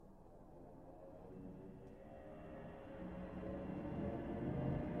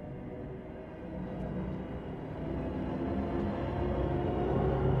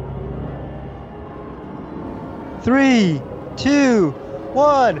3, 2,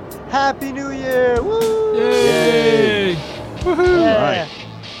 1. Happy New Year! Woo! Yay! Woohoo! Yeah. All right.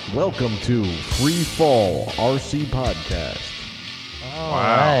 Welcome to Free Fall RC Podcast. All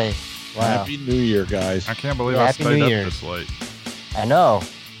Wow. right. Wow. Happy New Year, guys. I can't believe Yeah, I Happy stayed New up Year. this late. I know.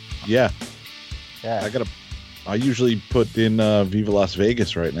 Yeah, Yeah. I usually put in Viva Las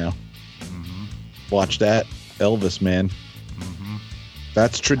Vegas right now. Mm-hmm. Watch that. Elvis, man. Mm-hmm.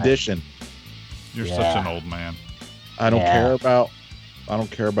 That's tradition. You're Yeah. such an old man. I don't Yeah.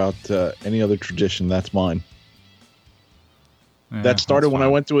 care about any other tradition. That's mine. Yeah, That started that's when I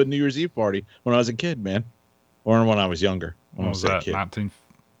fine. went to a New Year's Eve party when I was a kid, man. Or when I was younger. When was I that? a kid.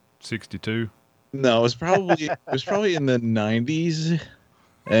 1962? No, it was probably in the 90s.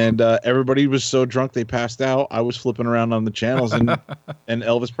 And everybody was so drunk they passed out. I was flipping around on the channels and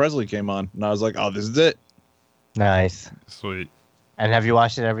Elvis Presley came on. And I was like, oh, this is it. Nice. Sweet. And have you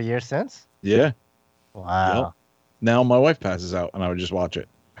watched it every year since? Yeah. Wow. Yep. Now my wife passes out and I would just watch it.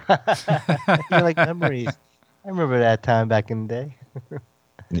 You're like memories. I remember that time back in the day.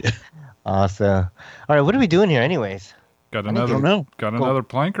 Yeah. Awesome. All right, what are we doing here, anyways? Got I need I another don't know. got Go another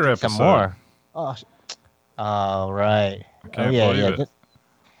Planker episode. Some more. Oh, all right. I can't yeah, believe yeah. it.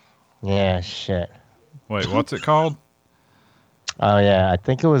 Yeah, shit. Wait, what's it called? Oh, yeah. I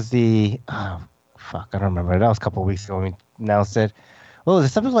think it was the. Oh, fuck. I don't remember. That was a couple of weeks ago when we announced it. Oh,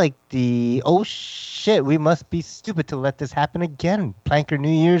 there's something like the. Oh, shit. We must be stupid to let this happen again. Planker New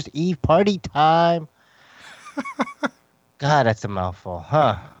Year's Eve party time. God, that's a mouthful,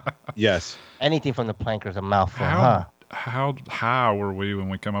 huh? Yes. Anything from the Planker is a mouthful, huh? How high were we when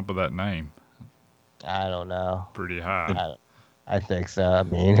we come up with that name? I don't know. Pretty high. I think so. I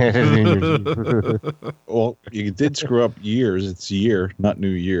mean, it is New Year's Eve. Well, you did screw up years. It's year, not New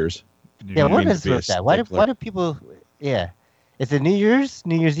Year's. Yeah, what mean to is be a with that? Why stickler. do people? Yeah, is it New Year's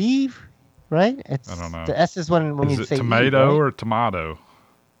Eve, right? It's I don't know. The S is when Is you it say tomato Eve, right? or tomato?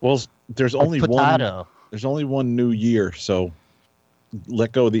 Well, there's only one. Potato. There's only one New Year, so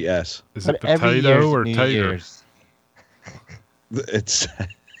let go of the S. Is But it every year's potato or New tater? Year's. It's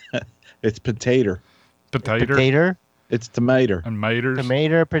it's potato. Potato Potato, It's tomato. and maters.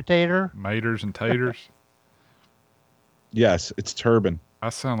 tomato, potato. Maters and taters. Yes, it's turban I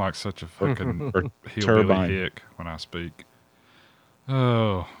sound like such a fucking or hillbilly turbine. hick when I speak.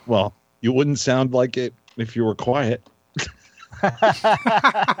 Oh, Well, you wouldn't sound like it if you were quiet.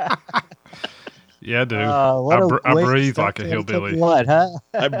 yeah, dude. What I waste breathe of like a something hillbilly. What, huh?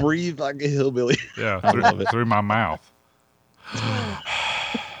 I breathe like a hillbilly. Yeah, love it. through my mouth. You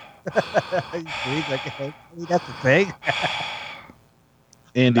breathe like a- That's the thing.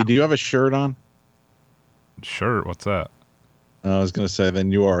 Andy, do you have a shirt on? Shirt, what's that? I was going to say,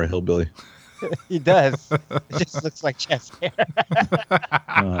 then you are a hillbilly. He does. It just looks like chest hair.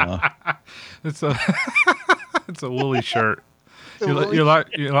 It's a it's a woolly shirt. You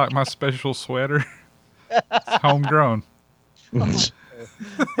like my special sweater? It's homegrown.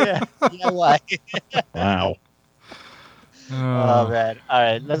 Yeah, why? Wow. Oh man! All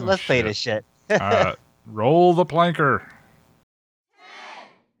right, let's play shit. this shit. All right, roll the planker.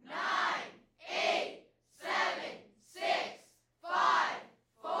 9, 8, 7, 6, 5,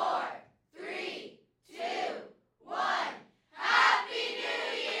 4, 3, 2, 1. Happy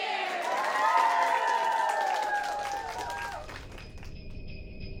New Year!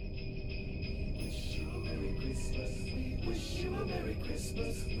 Wish you a Merry Christmas.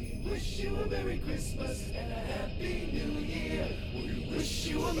 We wish you a Merry Christmas and a Happy New Year. We wish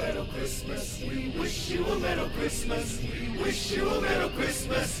you a Merry Christmas. We wish you a Merry Christmas. We wish you a Merry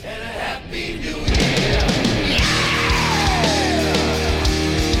Christmas and a Happy New Year.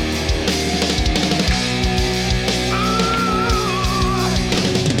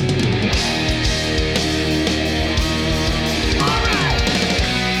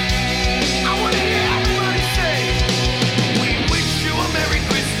 I want to hear everybody say, we wish you a Merry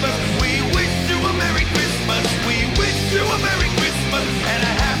Christmas. We wish you a Merry Christmas. We wish you a Merry Christmas and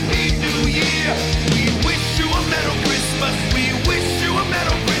a Happy New Year. We wish you a Merry Christmas. We wish you a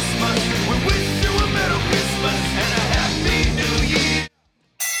Merry Christmas. We wish you a Merry Christmas and a Happy New Year.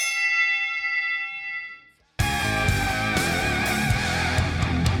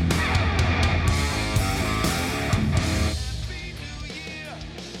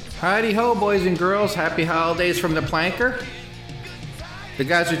 Howdy ho, boys and girls. Happy holidays from the Planker. The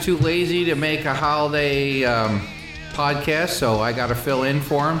guys are too lazy to make a holiday podcast, so I got to fill in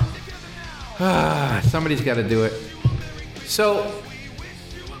for them. Somebody's got to do it. So,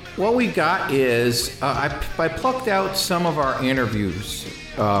 what we got is I plucked out some of our interviews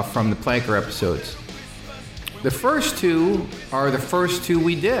from the Planker episodes. The first two are the first two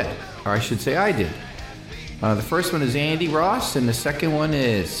we did, or I should say I did. The first one is Andy Ross, and the second one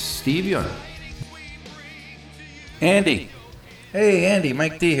is Steve Young. Andy. Hey, Andy,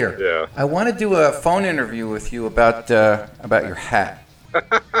 Mike D here. Yeah. I want to do a phone interview with you about your hat.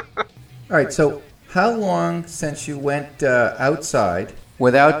 All right, so how long since you went outside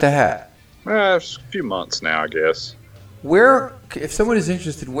without the hat? It's a few months now, I guess. Where, if someone is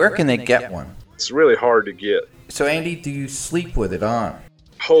interested, where can they get one? It's really hard to get. So, Andy, do you sleep with it on?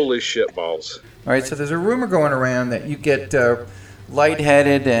 Holy shit balls. All right, so there's a rumor going around that you get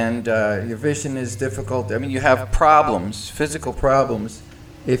lightheaded and your vision is difficult. I mean, you have problems, physical problems,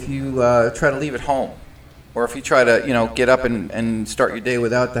 if you try to leave it home. Or if you try to, get up and start your day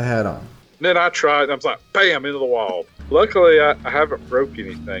without the hat on. Then I tried, and I was like, bam, into the wall. Luckily, I haven't broke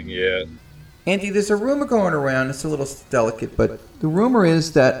anything yet. Andy, there's a rumor going around, it's a little delicate, but the rumor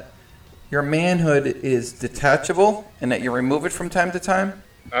is that your manhood is detachable and that you remove it from time to time.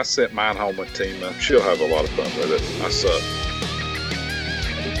 I sent mine home with Tima. She'll have a lot of fun with it. I suck.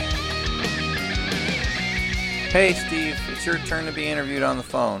 Hey, Steve, it's your turn to be interviewed on the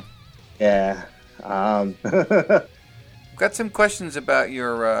phone. Yeah. Got some questions about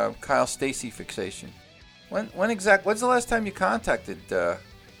your Kyle Stacy fixation. When's the last time you contacted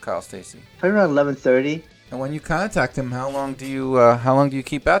Kyle Stacy? Probably around 11:30. And when you contact him, how long do you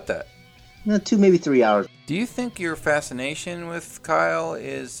keep at that? 2, maybe 3 hours. Do you think your fascination with Kyle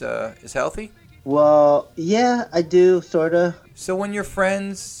is healthy? Well, yeah, I do, sorta. So when your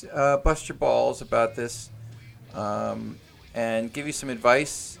friends bust your balls about this and give you some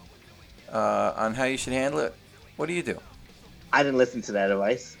advice on how you should handle it, what do you do? I didn't listen to that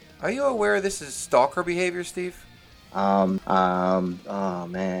advice. Are you aware this is stalker behavior, Steve? Oh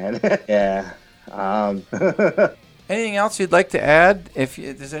man, yeah. Anything else you'd like to add? If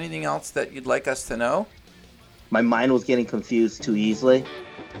there's anything else that you'd like us to know? My mind was getting confused too easily.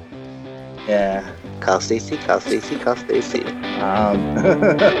 Yeah. Kyle Stacy.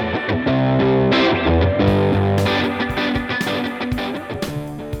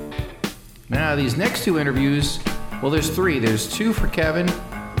 Now, these next two interviews, well, there's three. There's two for Kevin,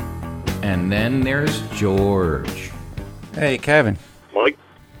 and then there's George. Hey, Kevin. Mike,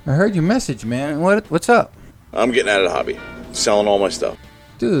 I heard your message, man. What's up? I'm getting out of the hobby. Selling all my stuff.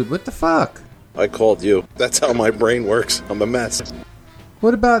 Dude, what the fuck? I called you. That's how my brain works. I'm a mess.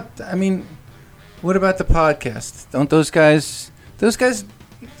 What about the podcast? Don't those guys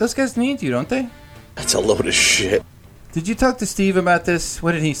need you, don't they? That's a load of shit. Did you talk to Steve about this?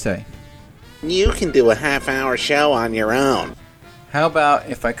 What did he say? You can do a half-hour show on your own. How about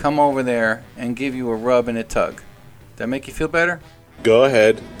if I come over there and give you a rub and a tug? That make you feel better? Go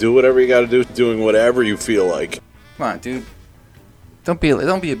ahead. Do whatever you got to do. Doing whatever you feel like. Come on, dude. Don't be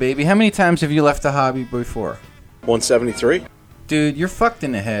a baby. How many times have you left the hobby before? 173? Dude, you're fucked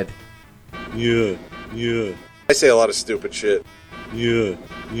in the head. Yeah. I say a lot of stupid shit. Yeah.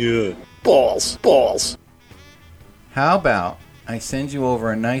 Balls. How about I send you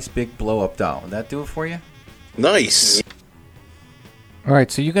over a nice big blow-up doll? Would that do it for you? Nice. All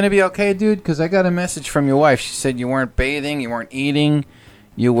right, so you going to be okay, dude? Because I got a message from your wife. She said you weren't bathing, you weren't eating,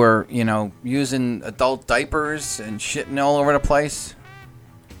 you were, using adult diapers and shitting all over the place.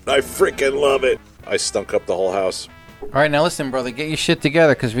 I freaking love it. I stunk up the whole house. All right, now listen, brother, get your shit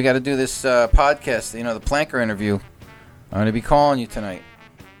together because we got to do this podcast, the Planker interview. I'm going to be calling you tonight.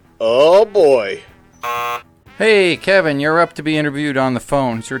 Oh, boy. Hey, Kevin, you're up to be interviewed on the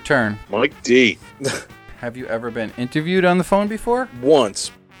phone. It's your turn. Mike D. Have you ever been interviewed on the phone before?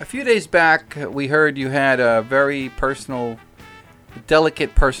 Once. A few days back, we heard you had a very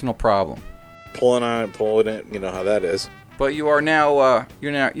delicate personal problem. Pulling on it, pulling it, you know how that is. But you are now,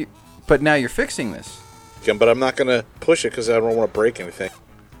 but now you're fixing this. But I'm not going to push it because I don't want to break anything.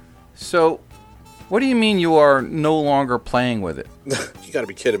 So, what do you mean you are no longer playing with it? You got to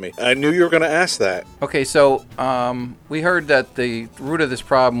be kidding me. I knew you were going to ask that. Okay, so we heard that the root of this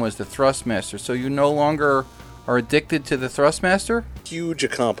problem was the Thrustmaster. So you no longer are addicted to the Thrustmaster? Huge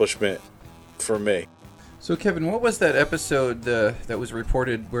accomplishment for me. So, Kevin, what was that episode that was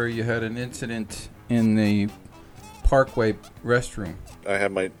reported where you had an incident in the Parkway restroom? I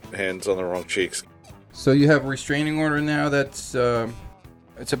had my hands on the wrong cheeks. So you have a restraining order now that's,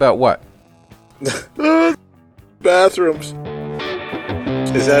 it's about what? Bathrooms.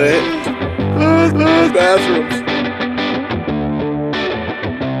 Is that it? Bathrooms.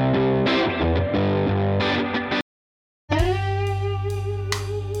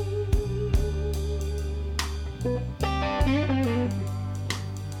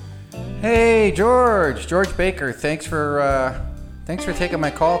 Hey, George Baker. Thanks for taking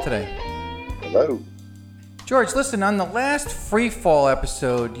my call today. Hello. George, listen, on the last Free Fall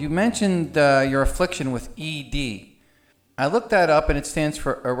episode, you mentioned your affliction with ED. I looked that up, and it stands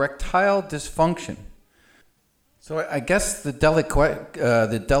for erectile dysfunction. So I guess the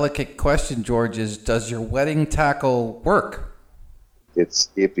delicate question, George, is does your wedding tackle work? It's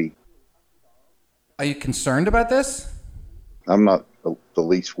iffy. Are you concerned about this? I'm not the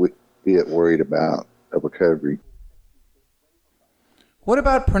least bit worried about a recovery. What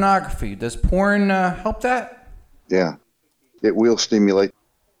about pornography? Does porn help that? Yeah, it will stimulate.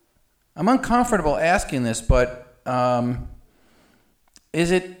 I'm uncomfortable asking this, but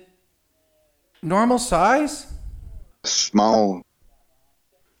is it normal size? Small.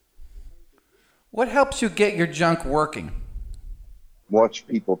 What helps you get your junk working? Watch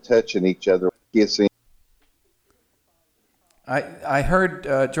people touching each other, kissing. I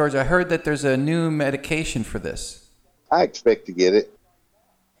heard, George, I heard that there's a new medication for this. I expect to get it.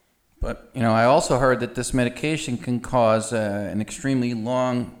 But, I also heard that this medication can cause an extremely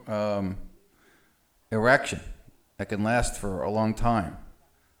long erection that can last for a long time.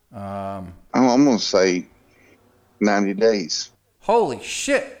 I'm going to say 90 days. Holy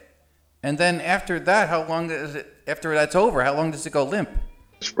shit. And then after that, after that's over, how long does it go limp?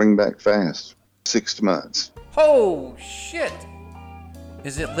 Spring back fast. 6 months. Oh, shit.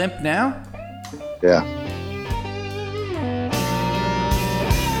 Is it limp now? Yeah.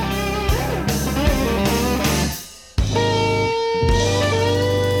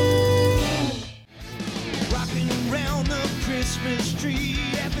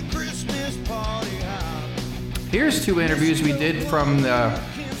 Here's 2 interviews we did from the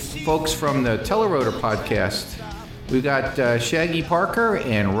folks from the Telerotor podcast. We got Shaggy Parker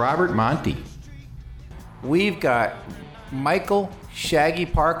and Robert Monty. We've got Michael Shaggy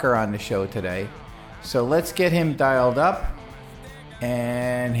Parker on the show today. So let's get him dialed up.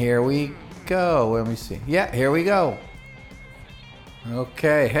 And here we go. Let me see. Yeah, here we go.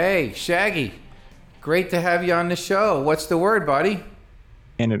 Okay. Hey, Shaggy. Great to have you on the show. What's the word, buddy?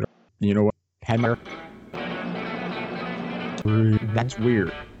 And you know what? Hammer. That's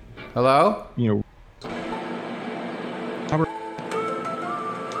weird. Hello?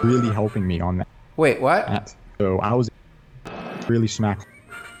 Really helping me on that. Wait, what? So I was really smacked.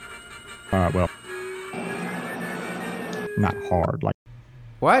 Well, not hard. Like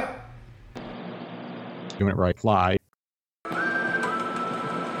What? doing it right. Fly.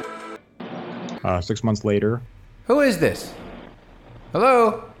 6 months later. Who is this?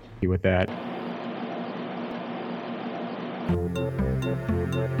 Hello? With that.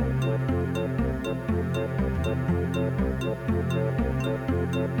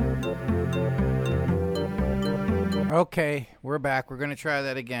 Okay, we're back. We're going to try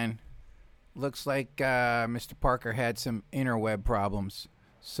that again. Looks like Mr. Parker had some interweb problems.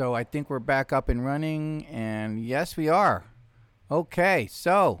 So I think we're back up and running, and yes, we are. Okay,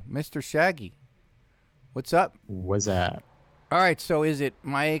 so, Mr. Shaggy, what's up? What's that? All right, so is it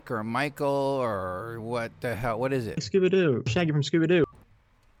Mike or Michael or what the hell? What is it? Scooby-Doo. Shaggy from Scooby-Doo.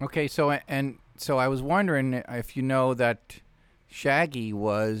 Okay, so I was wondering if you know that Shaggy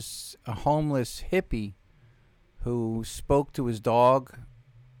was a homeless hippie who spoke to his dog,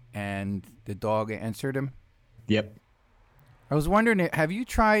 and the dog answered him. Yep. I was wondering, have you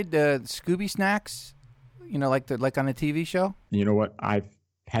tried the Scooby snacks? Like on the TV show. You know what? I've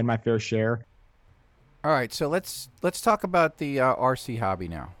had my fair share. All right, so let's talk about the RC hobby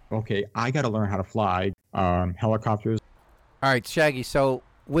now. Okay, I got to learn how to fly helicopters. All right, Shaggy. So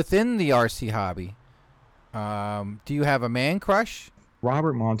within the RC hobby, do you have a man crush?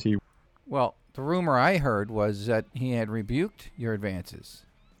 Robert Monty. Well, the rumor I heard was that he had rebuked your advances.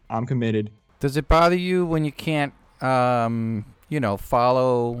 I'm committed. Does it bother you when you can't, follow?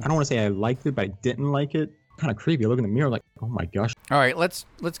 I don't want to say I liked it, but I didn't like it. Kind of creepy. I look in the mirror like, oh my gosh. All right, let's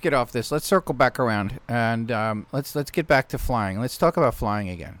get off this. Let's circle back around, and let's get back to flying. Let's talk about flying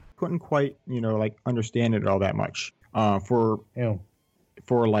again. Couldn't quite, understand it all that much. I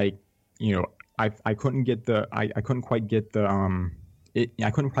couldn't get the, I couldn't quite get the,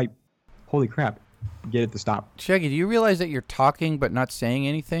 I couldn't quite, holy crap, get it to stop. Shaggy, do you realize that you're talking but not saying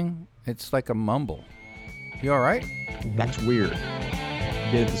anything? It's like a mumble. You all right? That's weird.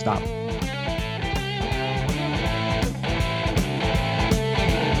 Get it to stop.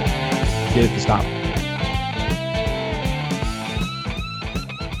 Get it to stop.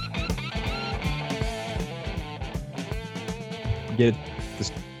 Get it to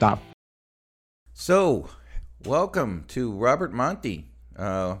stop. So, welcome to Robert Monty.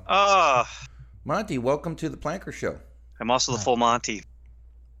 Monty, welcome to the Planker Show. I'm also the full Monty.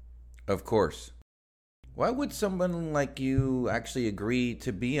 Of course. Why would someone like you actually agree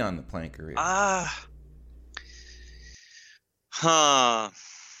to be on the Planker? What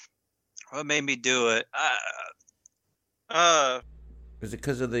made me do it? Is it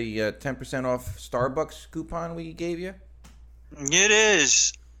because of the 10% off Starbucks coupon we gave you? It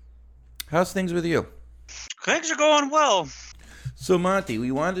is. How's things with you? Things are going well. So, Monty,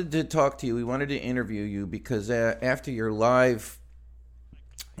 we wanted to talk to you. We wanted to interview you because after your live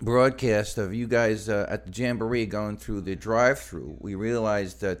broadcast of you guys at the Jamboree going through the drive-thru, we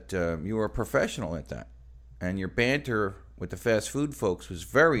realized that you were a professional at that. And your banter with the fast food folks was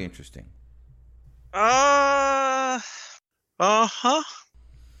very interesting. Uh-huh.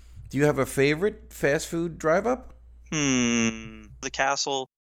 Do you have a favorite fast food drive-up? The Castle.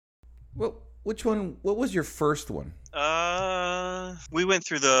 Well, which one? What was your first one? We went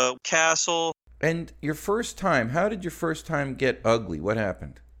through the Castle. And your first time, how did your first time get ugly? What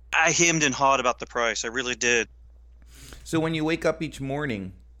happened? I hemmed and hawed about the price. I really did. So when you wake up each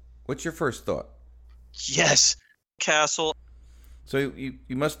morning, what's your first thought? Yes, Castle. So you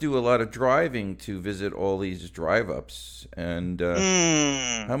must do a lot of driving to visit all these drive-ups. And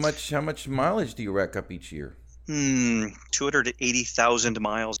how much mileage do you rack up each year? 280,000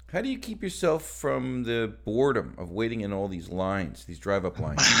 miles. How do you keep yourself from the boredom of waiting in all these lines, these drive-up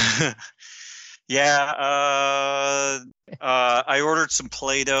lines? Yeah, I ordered some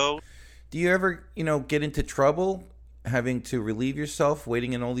Play-Doh. Do you ever, get into trouble having to relieve yourself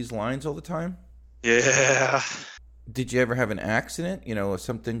waiting in all these lines all the time? Yeah. Did you ever have an accident?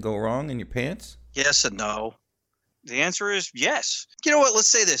 Something go wrong in your pants? Yes and no. The answer is yes. You know what? Let's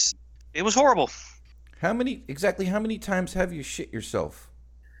say this. It was horrible. How many times have you shit yourself?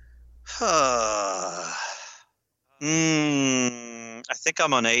 I think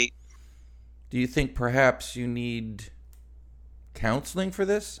I'm on 8. Do you think perhaps you need counseling for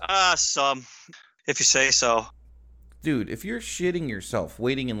this? Some, if you say so. Dude, if you're shitting yourself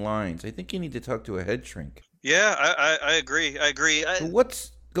waiting in lines, I think you need to talk to a head shrink. Yeah, I agree.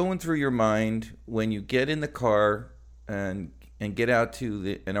 What's going through your mind when you get in the car and get out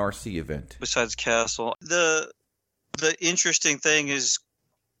to an RC event? Besides Castle, the interesting thing is,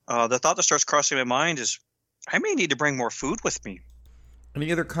 the thought that starts crossing my mind is, I may need to bring more food with me.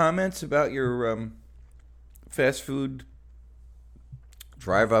 Any other comments about your fast food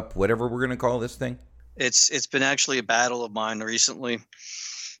drive up, whatever we're gonna call this thing? It's been actually a battle of mine recently.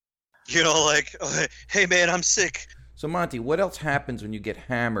 Hey man, I'm sick. So Monty, what else happens when you get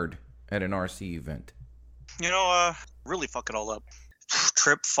hammered at an RC event? Really fuck it all up.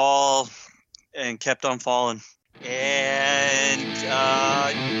 Trip, fall, and kept on falling. And,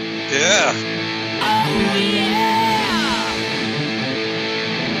 yeah. Oh,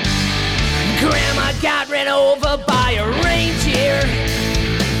 yeah! Grandma got ran over by a reindeer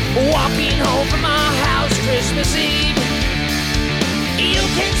walking home from our house Christmas Eve. You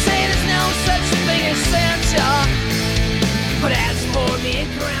can say there's no such thing as Santa, but as for me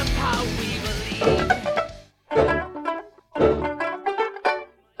and Grandpa, we believe.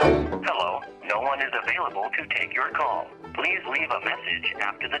 Hello, no one is available to take your call. Please leave a message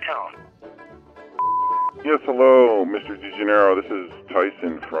after the tone. Yes, hello, Mr. DeGennaro. This is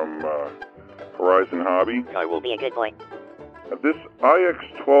Tyson from Horizon Hobby. I will be a good boy. This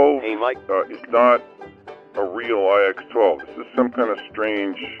IX-12 is not a real IX-12. This is some kind of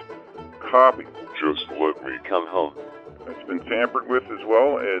strange copy. Just let me come home. It's been tampered with as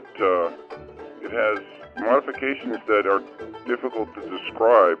well. It has modifications that are difficult to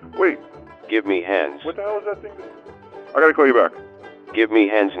describe. Wait. Give me hands. What the hell is that thing? I gotta call you back. Give me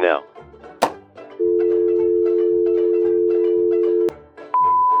hands now.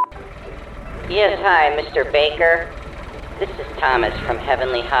 Yes, hi, Mr. Baker. This is Thomas from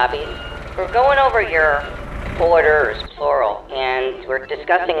Heavenly Hobbies. We're going over your orders, plural, and we're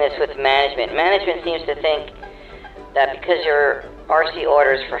discussing this with management. Management seems to think that because your RC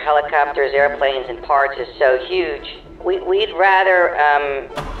orders for helicopters, airplanes, and parts is so huge, we'd rather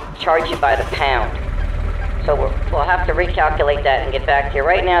charge you by the pound. So we'll have to recalculate that and get back to you.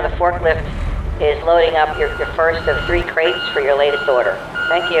 Right now, the forklift is loading up your first of 3 crates for your latest order.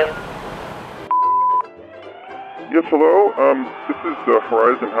 Thank you. Yes, hello. This is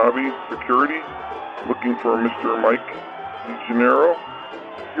Horizon Hobby Security, looking for Mr. Mike DeGennaro.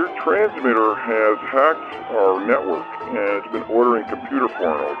 Your transmitter has hacked our network, and it's been ordering computer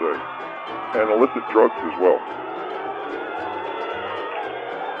porn all day, and illicit drugs as well.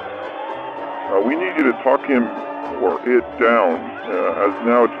 We need you to talk him or it down, as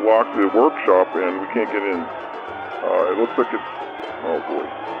now it's locked the workshop, and we can't get in. It looks like it's... Oh, boy.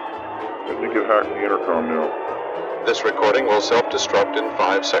 I think it hacked the intercom now. This recording will self-destruct in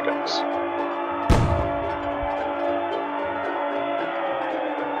 5 seconds.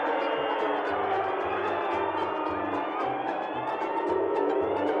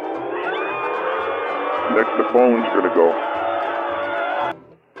 the phone's gonna go.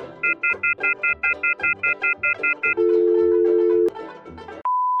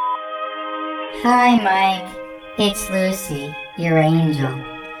 Hi, Mike. It's Lucy, your angel.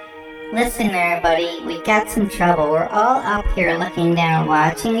 Listen there, buddy. We got some trouble. We're all up here looking down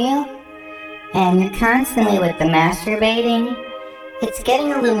watching you, and you're constantly with the masturbating. It's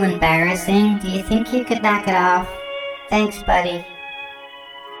getting a little embarrassing. Do you think you could knock it off? Thanks, buddy.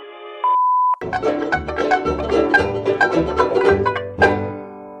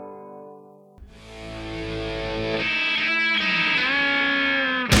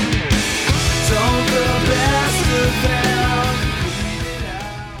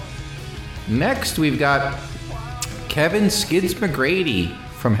 Next, we've got Kevin Skids McGrady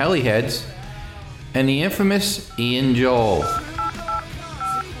from Heliheads and the infamous Ian Joel.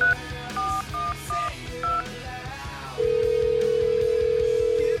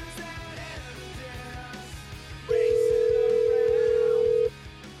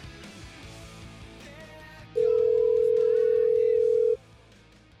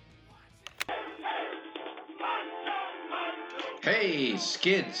 Hey,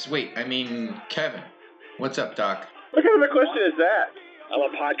 Skids. Wait, I mean, Kevin. What's up, Doc? What kind of a question is that? I'm a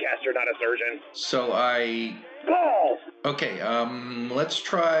podcaster, not a surgeon. So Balls! Okay, let's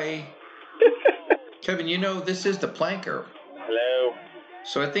try... Kevin, you know, this is the Planker. Hello?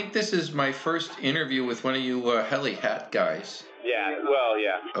 So I think this is my first interview with one of you heli hat guys. Yeah, well,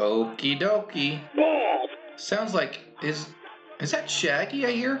 yeah. Okie dokie. Balls! Sounds like... Is that Shaggy,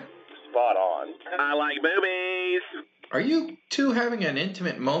 I hear? Spot on. I like boobies! Are you two having an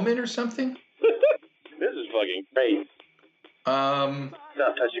intimate moment or something? This is fucking great.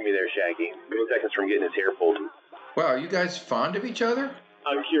 Stop touching me there, Shaggy. 3 seconds from getting his hair pulled. Wow, are you guys fond of each other?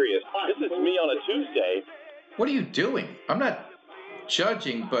 I'm curious. This is me on a Tuesday. What are you doing? I'm not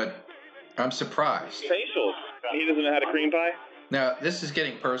judging, but I'm surprised. Facials. He doesn't know how to cream pie? Now, this is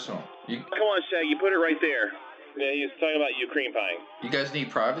getting personal. Come on, Shaggy. Put it right there. Yeah, he was talking about you cream pieing. You guys need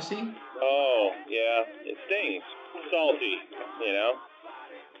privacy? Oh, yeah. It stings. Salty, you know?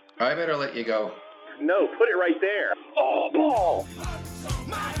 I better let you go. No, put it right there. Oh, ball!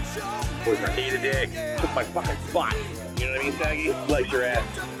 Eat a dick. Took my fucking spot. You know what I mean, Shaggy? Slice your ass.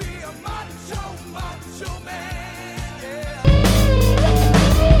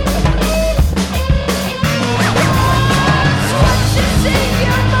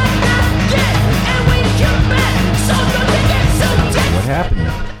 What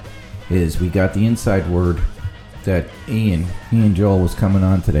happened is we got the inside word that Ian Joel was coming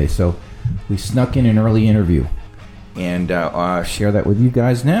on today, so we snuck in an early interview and share that with you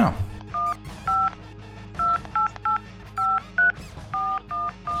guys now.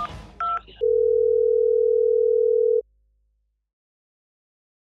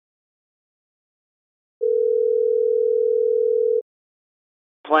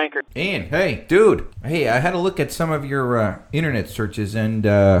 Planker. Ian, hey, dude. Hey, I had a look at some of your internet searches and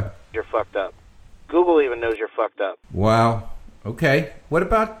You're fucked up. Google even knows you're fucked up. wow. Okay. What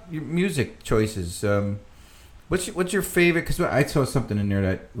about your music choices? What's your favorite? Because I saw something in there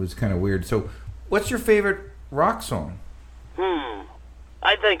that was kind of weird. So, what's your favorite rock song?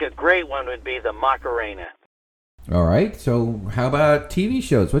 I think a great one would be the Macarena. All right. So, how about TV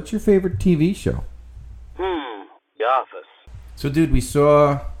shows? What's your favorite TV show? The Office. So, dude, we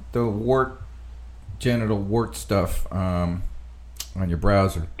saw the genital wart stuff on your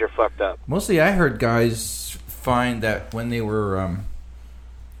browser. You're fucked up. Mostly, I heard guys find that when they were,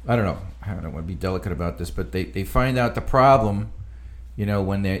 I don't know, I don't want to be delicate about this, but they find out the problem, you know,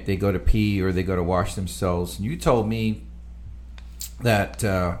 when they go to pee or they go to wash themselves. And you told me that,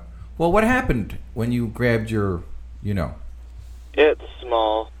 well, what happened when you grabbed your, you know? It's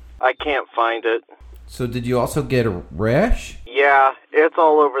small. I can't find it. So did you also get a rash? Yeah, it's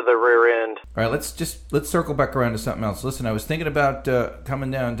all over the rear end. All right, let's circle back around to something else. Listen, I was thinking about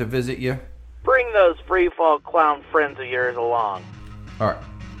coming down to visit you. Bring those free fall clown friends of yours along. All right.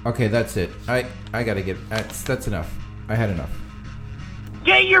 Okay, that's it. I gotta get... That's enough. I had enough.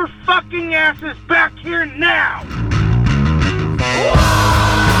 Get your fucking asses back here now!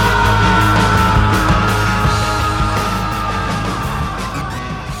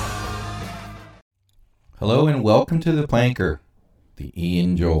 Hello and welcome to the Planker, the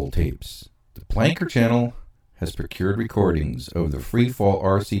Ian Joel tapes. The Planker channel has procured recordings of the Freefall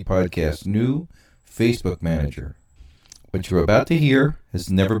RC Podcast's new Facebook manager. What you're about to hear has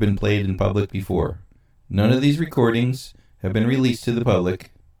never been played in public before. None of these recordings have been released to the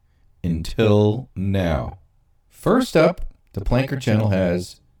public until now. First up, the Planker channel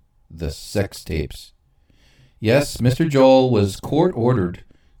has the sex tapes. Yes, Mr. Joel was court-ordered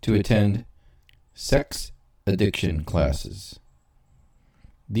to attend sex addiction classes.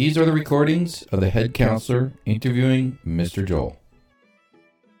 These are the recordings of the head counselor interviewing Mr. Joel.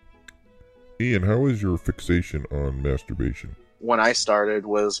 Ian, how is your fixation on masturbation? When I started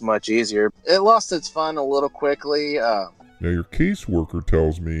was much easier. It lost its fun a little quickly. Now, your caseworker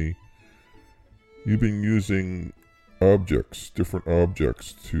tells me you've been using different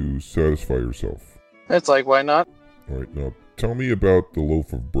objects to satisfy yourself. It's like, why not? All right, now tell me about the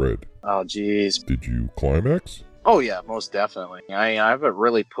loaf of bread. Oh, jeez. Did you climax? Oh, yeah, most definitely. I haven't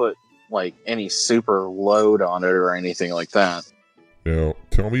really put, like, any super load on it or anything like that. Now,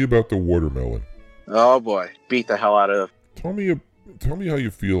 tell me about the watermelon. Oh, boy. Beat the hell out of it. Tell me how you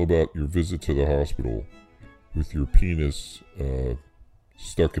feel about your visit to the hospital with your penis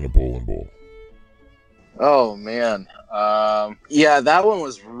stuck in a bowling ball. Oh, man. Yeah, that one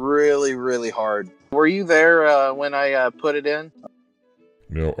was really, really hard. Were you there when I put it in?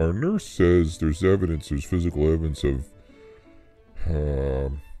 Now, our nurse says there's physical evidence of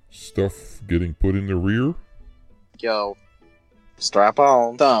stuff getting put in the rear. Yo, strap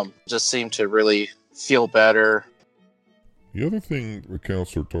on. Thumb just seemed to really feel better. The other thing the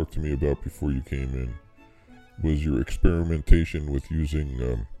counselor talked to me about before you came in was your experimentation with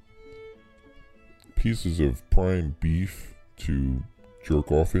using pieces of prime beef to jerk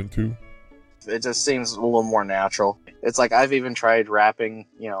off into. It just seems a little more natural. It's like I've even tried wrapping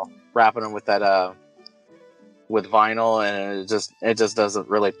them with that with vinyl, and it just doesn't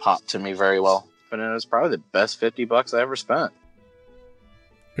really pop to me very well. But it was probably the best $50 I ever spent.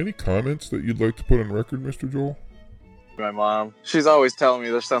 Any comments that you'd like to put on record, Mr. Joel? My mom, she's always telling me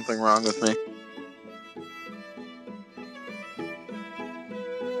there's something wrong with me.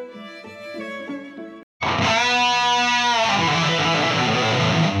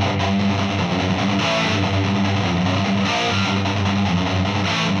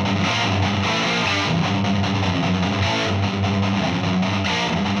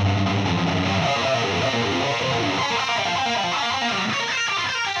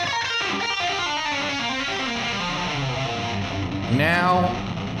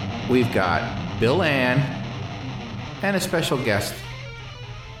 Now we've got Bill Ann and a special guest.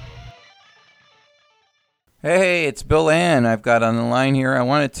 Hey, it's Bill Ann I've got on the line here. I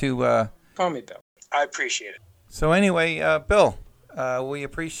wanted to... Call me Bill. I appreciate it. So anyway, Bill, we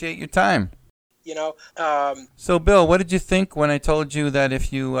appreciate your time. So Bill, what did you think when I told you that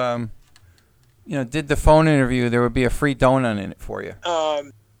if you, did the phone interview, there would be a free donut in it for you?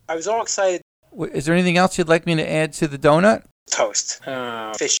 I was all excited. Is there anything else you'd like me to add to the donut? Toast.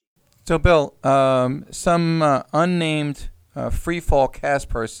 Fish. So, Bill, some unnamed freefall cast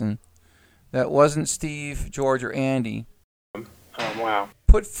person that wasn't Steve, George, or Andy wow.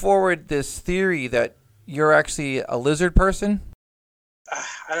 put forward this theory that you're actually a lizard person? I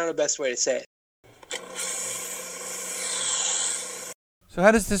don't know the best way to say it. So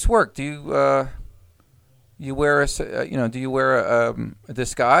how does this work? Do you wear a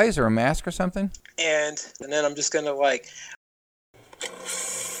disguise or a mask or something? And then I'm just gonna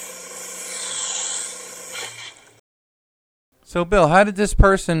So, Bill, how did this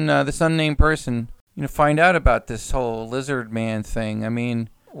person, this unnamed person, find out about this whole lizard man thing? I mean,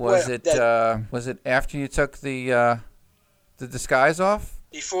 was it after you took the disguise off?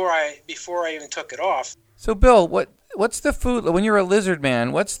 Before I even took it off. So, Bill, what's the food when you're a lizard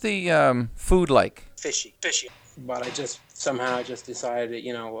man? What's the food like? Fishy. But I just somehow decided,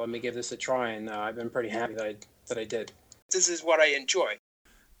 let me give this a try, and I've been pretty happy that I did. This is what I enjoy.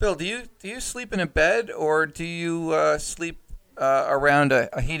 Bill, do you sleep in a bed or do you sleep around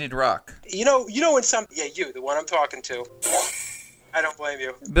a heated rock? You the one I'm talking to. I don't blame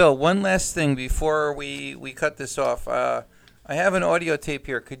you. Bill, one last thing before we cut this off. I have an audio tape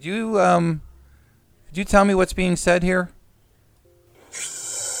here. Could you tell me what's being said here?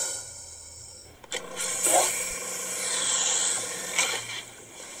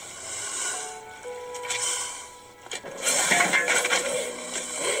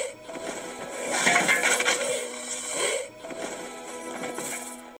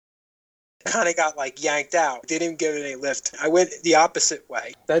 Kind of got yanked out. Didn't give it any lift. I went the opposite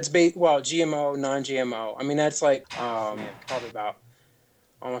way. That's GMO, non-GMO. I mean, that's probably about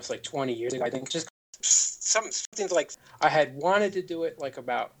almost 20 years ago. I think just something I had wanted to do it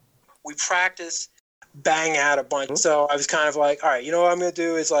we practiced, bang out a bunch. So I was kind of all right, you know what I'm going to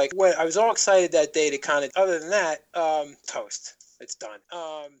do is when I was all excited that day to kind of, other than that, toast. It's done.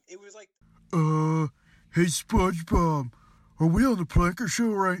 It was hey SpongeBob, are we on the Planker Show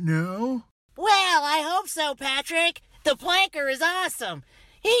right now? Well, I hope so, Patrick. The Planker is awesome.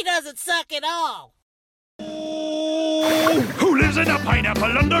 He doesn't suck at all. Who lives in a pineapple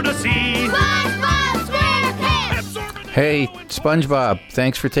under the sea? SpongeBob SquarePants! Hey, SpongeBob,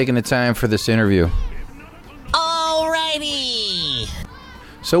 thanks for taking the time for this interview. Alrighty.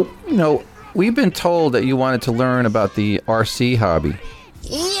 So, we've been told that you wanted to learn about the RC hobby.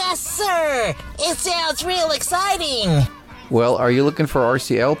 Yes, sir. It sounds real exciting. Well, are you looking for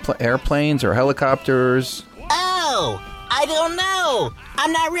RC airplanes or helicopters? Oh, I don't know.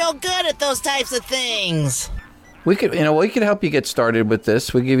 I'm not real good at those types of things. We could help you get started with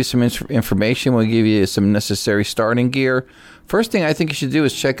this. We'll give you some information. We'll give you some necessary starting gear. First thing I think you should do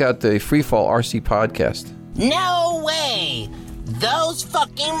is check out the Freefall RC podcast. No way. Those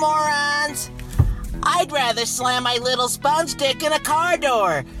fucking morons. I'd rather slam my little sponge dick in a car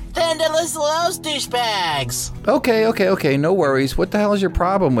door than to listen to those douchebags. Okay. No worries. What the hell is your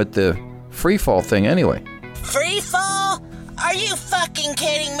problem with the Freefall thing anyway? Freefall? Are you fucking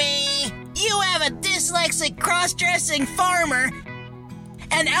kidding me? You have a dyslexic cross-dressing farmer,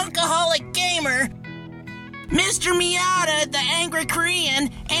 an alcoholic gamer, Mr. Miata, the angry Korean,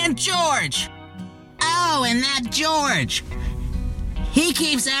 and George. Oh, and that George. He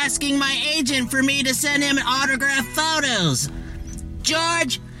keeps asking my agent for me to send him autographed photos.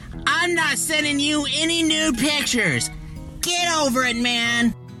 George, I'm not sending you any nude pictures. Get over it,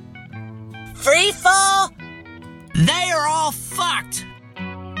 man. Freefall? They are all fucked.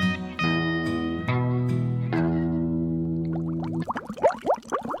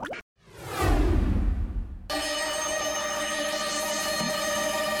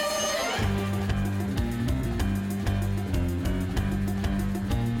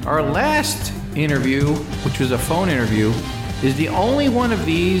 Our last interview, which was a phone interview, is the only one of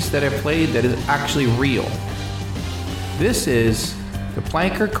these that I've played that is actually real. This is the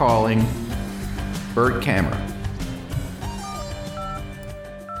Planker calling Bert Kammer.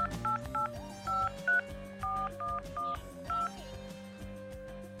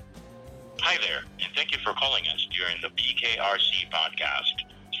 Hi there, and thank you for calling us during the PKRC podcast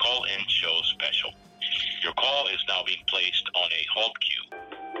call-in show special. Your call is now being placed on a hold queue.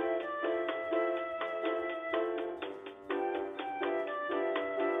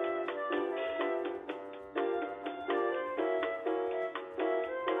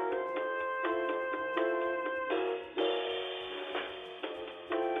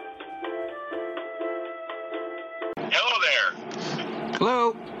 Hello there.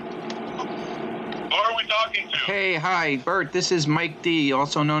 Hello. Who are we talking to? Hey, hi, Bert. This is Mike D,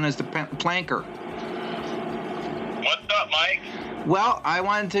 also known as the Planker. What's up, Mike? Well, I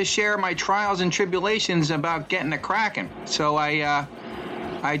wanted to share my trials and tribulations about getting a Kraken. So I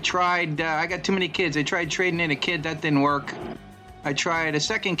tried, I got too many kids. I tried trading in a kid, that didn't work. I tried a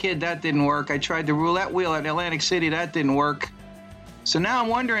second kid, that didn't work. I tried the roulette wheel at Atlantic City, that didn't work. So now I'm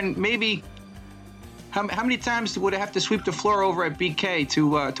wondering, maybe, how many times would I have to sweep the floor over at BK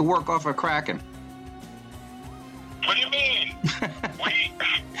to work off a Kraken? What do you mean?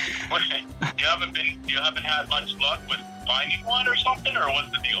 You haven't had much luck with finding one or something, or what's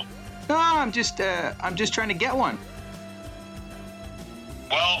the deal? No, I'm just trying to get one.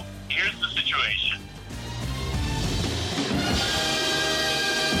 Well, here's the situation.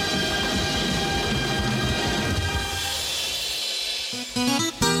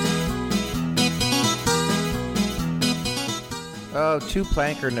 Oh, 2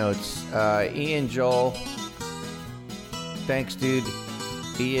 Planker notes. Ian Joel. Thanks, dude.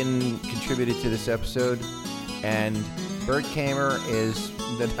 Ian contributed to this episode. And Bert Kammer is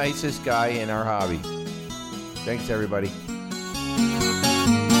the nicest guy in our hobby. Thanks, everybody.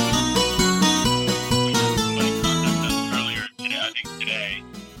 Earlier today, I think today,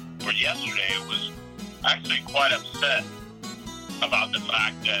 or yesterday, was actually quite upset about the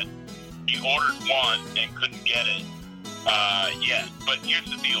fact that he ordered one and couldn't get it yet. But here's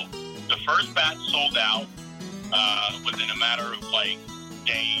the deal. The first batch sold out within a matter of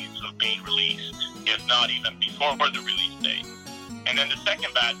days of being released, if not even before the release date. And then the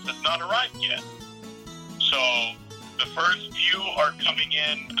second batch has not arrived yet. So the first few are coming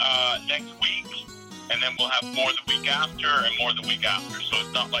in next week, and then we'll have more the week after and more the week after. So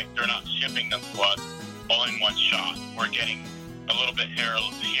it's not like they're not shipping them to us all in one shot. We're getting a little bit here, a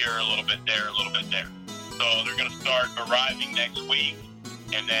little bit there, a little bit there. So they're going to start arriving next week,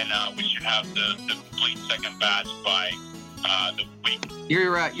 and then we should have the complete second batch by the week.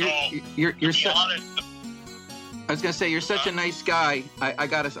 You're so, honest, I was gonna say, you're such a nice guy. I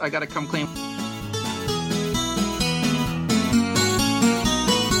gotta come clean.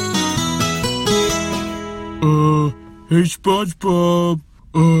 Hey SpongeBob.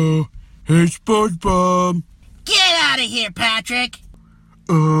 Hey SpongeBob. Get out of here, Patrick.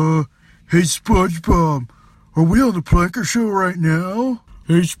 Hey SpongeBob. Are we on the Planker Show right now?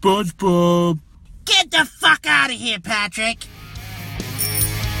 Hey SpongeBob. Get Get the fuck out of here, Patrick.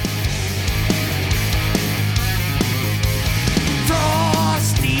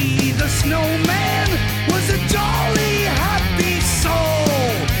 Frosty the Snowman was a jolly happy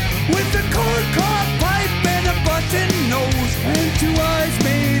soul with a corncob pipe and a button nose and 2 eyes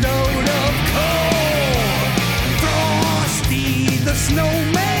made out of coal. Frosty the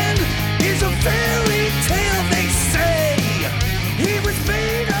Snowman is a fairy tale, they say. He was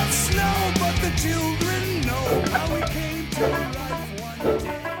made of snow, but the children know how he came to life one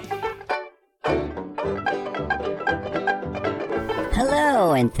day.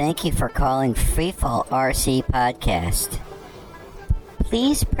 Hello, and thank you for calling Freefall RC Podcast.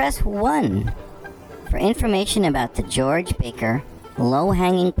 Please press 1 for information about the George Baker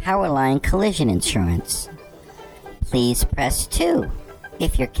low-hanging power line collision insurance. Please press 2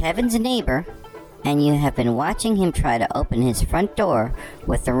 if you're Kevin's neighbor and you have been watching him try to open his front door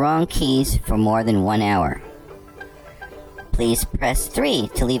with the wrong keys for more than 1 hour. Please press 3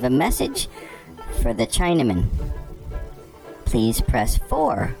 to leave a message for the Chinaman. Please press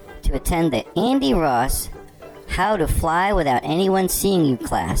 4 to attend the Andy Ross How to Fly Without Anyone Seeing You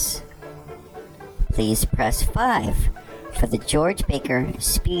class. Please press 5 for the George Baker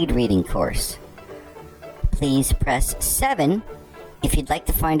Speed Reading course. Please press 7 if you'd like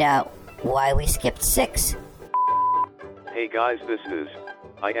to find out why we skipped 6. Hey guys, this is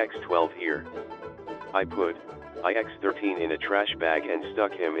IX12 here. I put IX13 in a trash bag and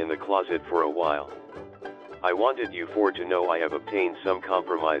stuck him in the closet for a while. I wanted you four to know I have obtained some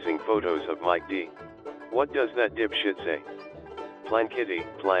compromising photos of Mike D. What does that dipshit say? Plankitty,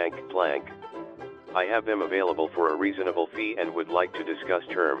 plank, plank. I have them available for a reasonable fee and would like to discuss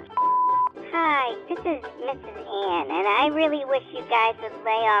terms. Hi, this is Mrs. Ann, and I really wish you guys would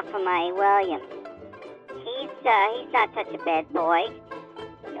lay off of my William. He's not such a bad boy.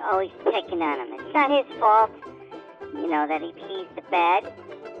 You're always picking on him. It's not his fault, you know, that he pees the bed.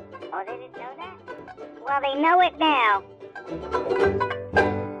 Oh, they didn't know that? Well, they know it now.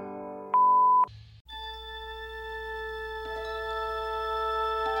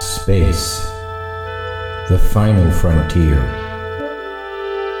 Space, the final frontier.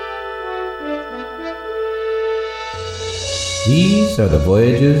 These are the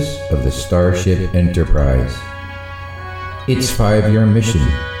voyages of the Starship Enterprise. Its 5-year mission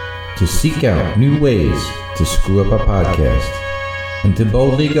to seek out new ways to screw up a podcast and to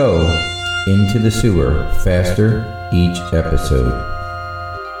boldly go into the sewer faster each episode.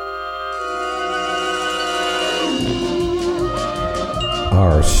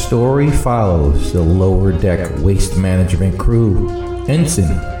 Our story follows the lower deck waste management crew,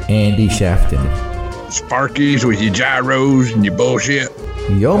 Ensign Andy Shafton, Sparkies with your gyros and your bullshit,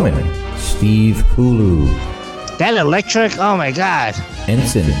 Yeoman Steve Hulu, That electric? Oh my god.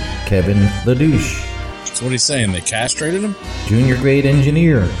 Ensign Kevin LaDouche, So what he's saying, they castrated him? Junior Grade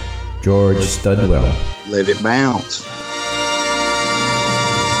Engineer George Studwell. Let it bounce.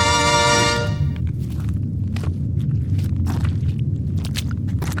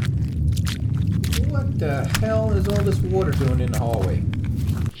 What the hell is all this water doing in the hallway?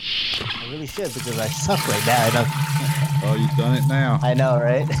 I really should because I suck right now. I don't. Oh, you've done it now. I know,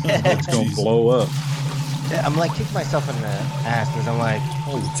 right? It's going to blow up. Yeah, I'm like kicking myself in the ass because I'm like,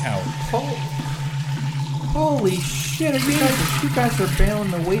 holy cow. Holy shit, you guys are bailing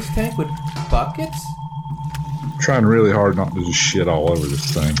the waste tank with buckets? Trying really hard not to just shit all over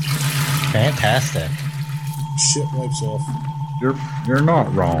this thing. Fantastic. Shit wipes off. You're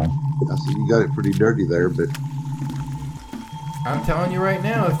not wrong. I see you got it pretty dirty there, but I'm telling you right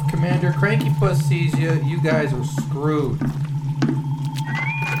now, if Commander Cranky Puss sees you, you guys are screwed.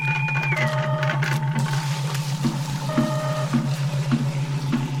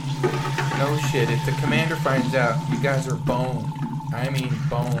 No shit, if the commander finds out, you guys are boned. I mean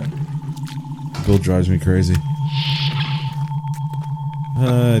boned. Bill drives me crazy.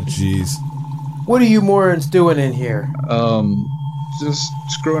 Jeez. What are you Morons doing in here? Just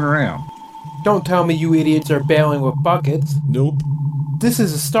screwing around. Don't tell me you idiots are bailing with buckets. Nope. This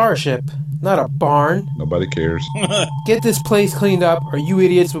is a starship, not a barn. Nobody cares. Get this place cleaned up, or you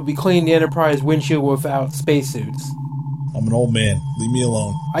idiots will be cleaning the Enterprise windshield without spacesuits. I'm an old man. Leave me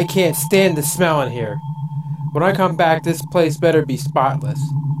alone. I can't stand the smell in here. When I come back, this place better be spotless.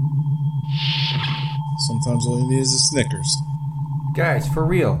 Sometimes all you need is a Snickers. Guys, for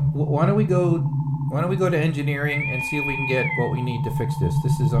real, why don't we go to engineering and see if we can get what we need to fix this?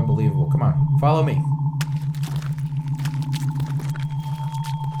 This is unbelievable. Come on, follow me.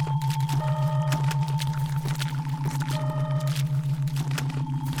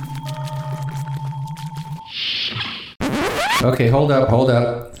 Okay, hold up.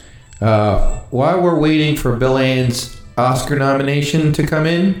 while we're waiting for Bill Ann's Oscar nomination to come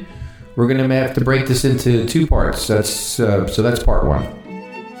in, we're going to have to break this into 2 parts. That's part 1.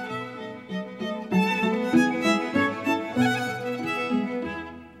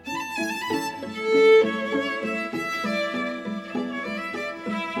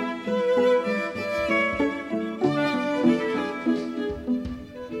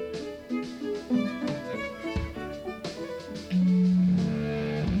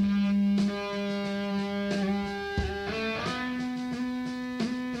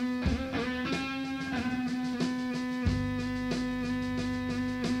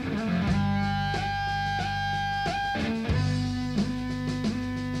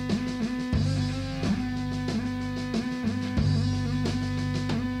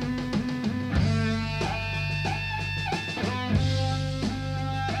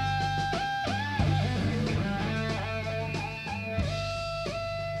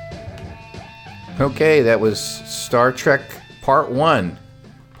 Okay, that was Star Trek Part 1.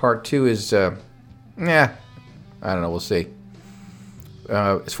 Part 2 is, I don't know, we'll see.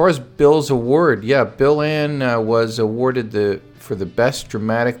 As far as Bill's award, yeah, Bill Ann was awarded for the Best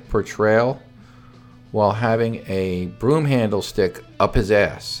Dramatic Portrayal while having a broom handle stick up his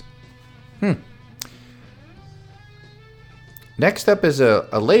ass. Next up is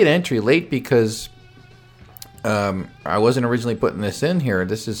a late entry. Late because I wasn't originally putting this in here.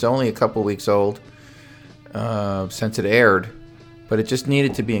 This is only a couple weeks old since it aired, but it just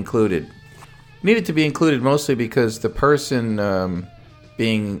needed to be included. Needed to be included mostly because the person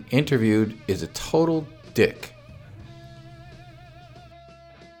being interviewed is a total dick.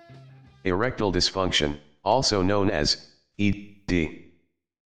 Erectile dysfunction, also known as ED.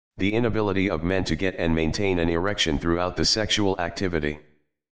 The inability of men to get and maintain an erection throughout the sexual activity.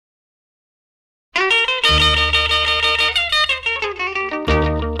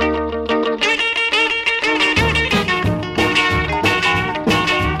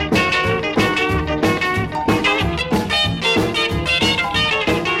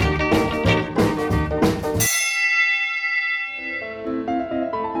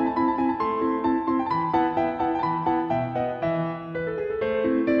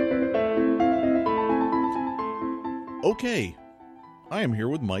 Okay, I am here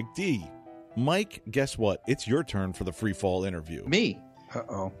with Mike D. Mike, guess what? It's your turn for the free fall interview. Me?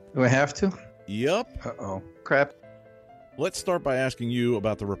 Uh-oh. Do I have to? Yup. Uh-oh. Crap. Let's start by asking you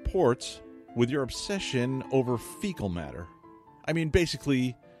about the reports with your obsession over fecal matter. I mean,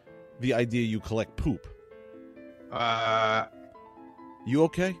 basically, the idea you collect poop. You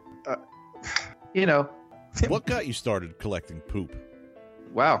okay? You know. What got you started collecting poop?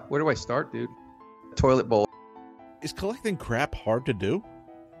 Wow, where do I start, dude? Toilet bowl. Is collecting crap hard to do?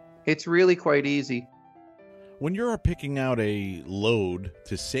 It's really quite easy. When you're picking out a load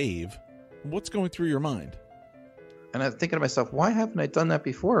to save, what's going through your mind? And I'm thinking to myself, why haven't I done that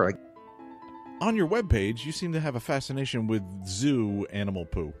before? On your webpage, you seem to have a fascination with zoo animal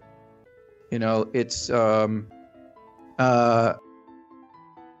poo. You know, it's, I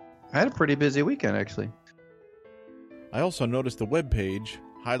had a pretty busy weekend, actually. I also noticed the webpage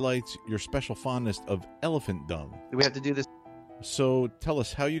highlights your special fondness of elephant dung. Do we have to do this? So tell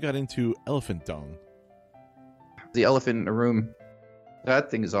us how you got into elephant dung. The elephant in the room.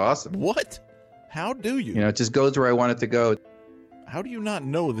 That thing is awesome. What? How do you? You know, it just goes where I want it to go. How do you not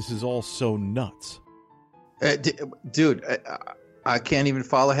know this is all so nuts? Dude, I can't even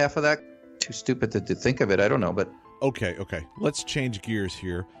follow half of that. Too stupid to think of it. I don't know, but... Okay. Let's change gears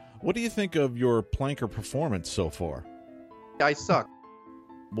here. What do you think of your planker performance so far? I suck.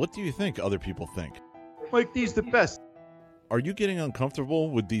 What do you think other people think? Mike D's the best. Are you getting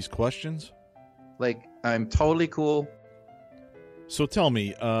uncomfortable with these questions? Like, I'm totally cool. So tell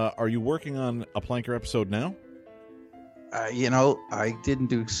me, are you working on a planker episode now? You know, I didn't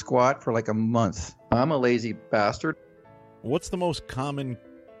do squat for like a month. I'm a lazy bastard. What's the most common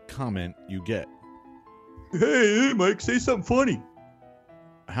comment you get? Hey, Mike, say something funny.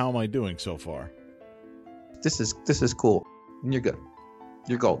 How am I doing so far? This is cool. You're good.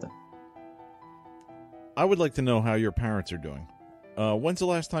 You're golden. I would like to know how your parents are doing. When's the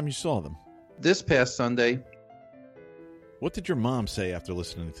last time you saw them? This past Sunday. What did your mom say after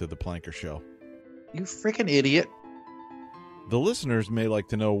listening to the Planker Show? You freaking idiot. The listeners may like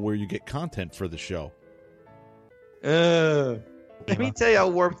to know where you get content for the show. Let me tell you how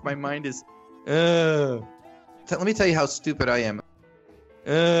warped my mind is. Let me tell you how stupid I am.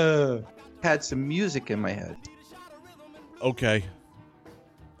 Had some music in my head. Okay.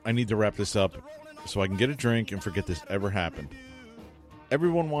 I need to wrap this up so I can get a drink and forget this ever happened.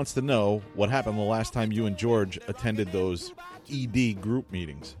 Everyone wants to know what happened the last time you and George attended those ED group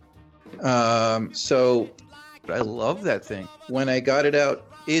meetings. So I love that thing. When I got it out,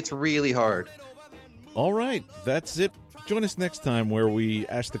 it's really hard. All right, that's it. Join us next time where we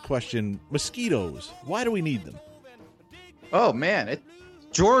ask the question, mosquitoes, why do we need them? Oh, man.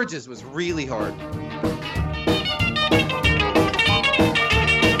 George's was really hard.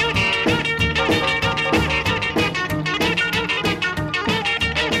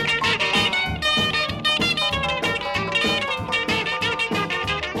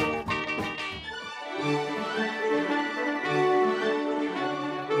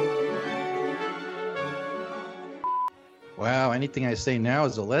 Wow, anything I say now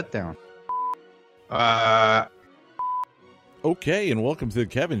is a letdown. Okay, and welcome to the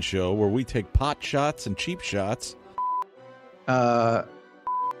Kevin Show, where we take pot shots and cheap shots. With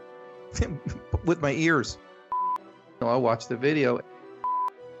my ears. I'll watch the video.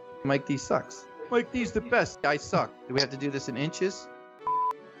 Mike D sucks. Mike D's the best. I suck. Do we have to do this in inches?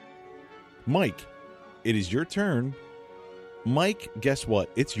 Mike, it is your turn. Mike, guess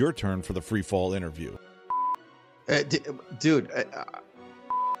what? It's your turn for the free fall interview. Dude.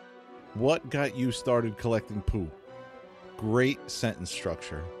 What got you started collecting poo? Great sentence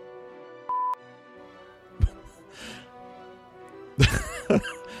structure.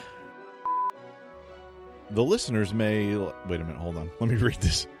 The listeners may... Wait a minute, hold on. Let me read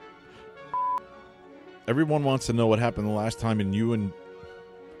this. Everyone wants to know what happened the last time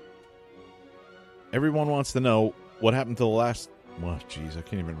Everyone wants to know what happened to the last... Well, jeez, I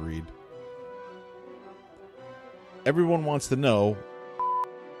can't even read. Everyone wants to know...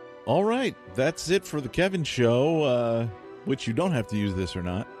 All right, that's it for the Kevin Show, which you don't have to use this or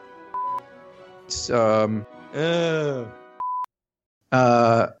not. It's,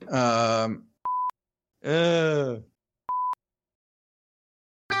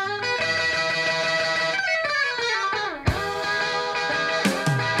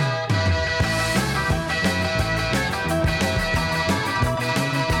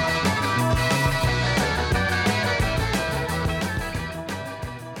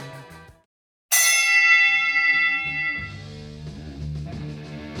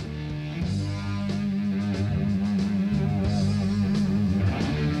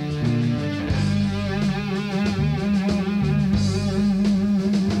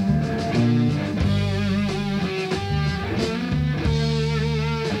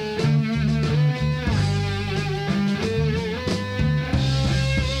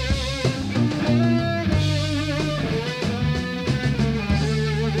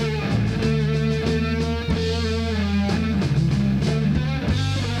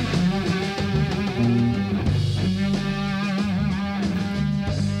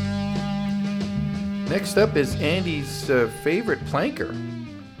 Next up is Andy's favorite planker.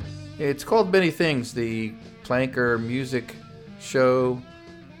 It's called many things. The Planker Music Show,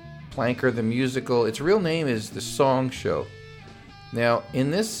 Planker the Musical. Its real name is The Song Show. Now, in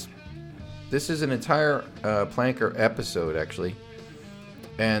this is an entire Planker episode, actually.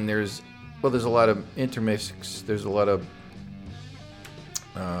 And there's a lot of intermix. There's a lot of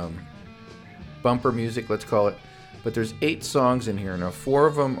bumper music, let's call it. But there's 8 songs in here. Now, 4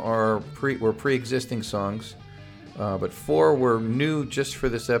 of them were pre-existing songs, but 4 were new just for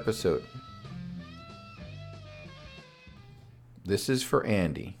this episode. This is for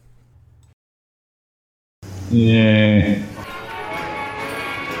Andy. Yeah.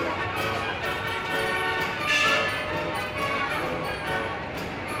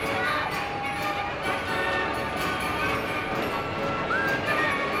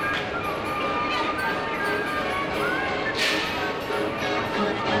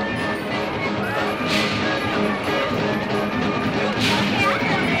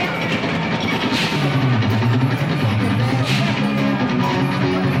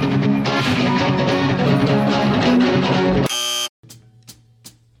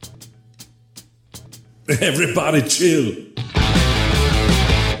 Everybody chill.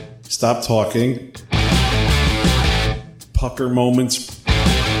 Stop talking. Pucker moments.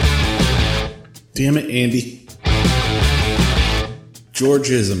 Damn it, Andy.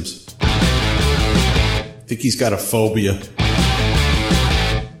 Georgeisms. Think he's got a phobia.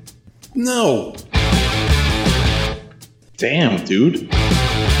 No. Damn, dude.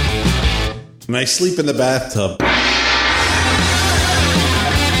 And I sleep in the bathtub.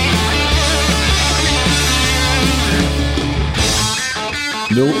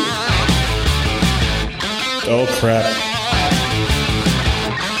 Nope. Oh, crap.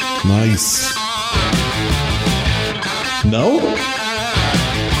 Nice. No?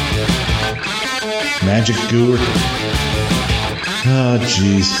 Magic Gourd. Oh,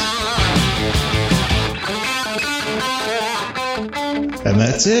 jeez. And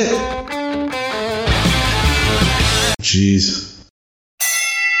that's it. jeez.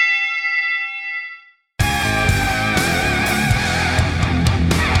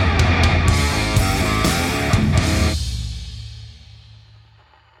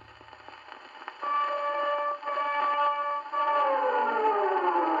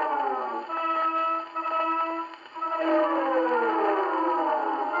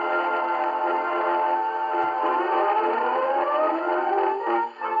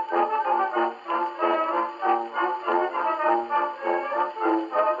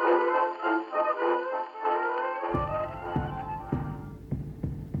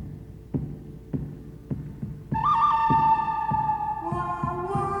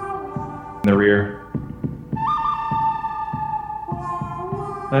 In the rear.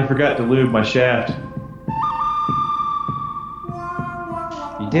 I forgot to lube my shaft.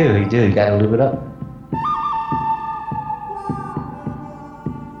 You do. You gotta lube it up.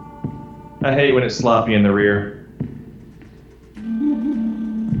 I hate when it's sloppy in the rear.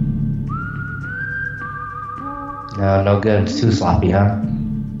 No good. It's too sloppy, huh?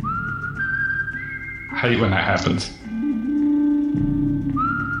 I hate when that happens.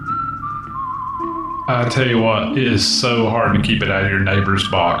 I tell you what, it is so hard to keep it out of your neighbor's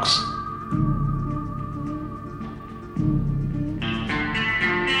box.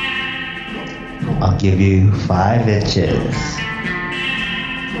 I'll give you 5 inches.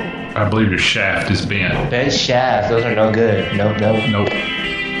 I believe your shaft is bent. Bent shaft, those are no good. Nope.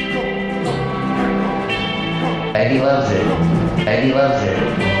 Eddie loves it. Loves it.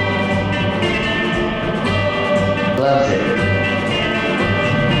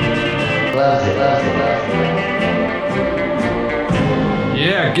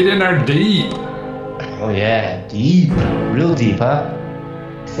 Yeah, get in there deep. Oh yeah, deep. Real deep, huh?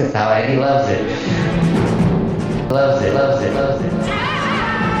 That's how Eddie loves it. Loves it.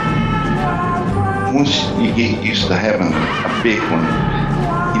 Once you get used to having a big one,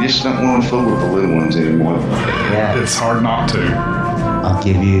 you just don't want to fool with the little ones anymore. Yeah. It's hard not to. I'll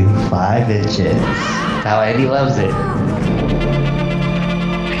give you 5 inches. That's how Eddie loves it.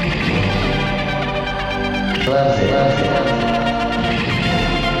 Loves it.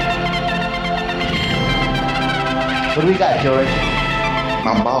 What do we got, George?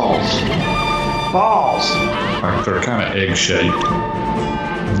 My balls. Like they're kind of egg-shaped.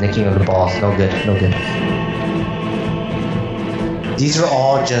 Nicking of the balls. No good. These are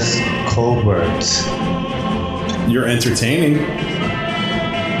all just code words. You're entertaining.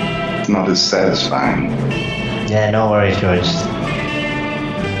 It's not as satisfying. Yeah, no worries, George.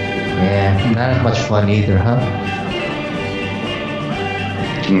 Yeah, not as much fun either, huh?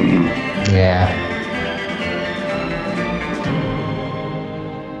 Mm-mm. Yeah.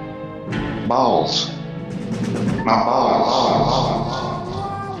 Balls. My balls.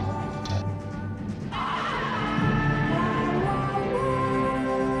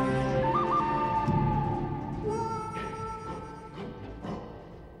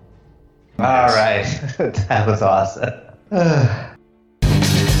 All right. That was awesome.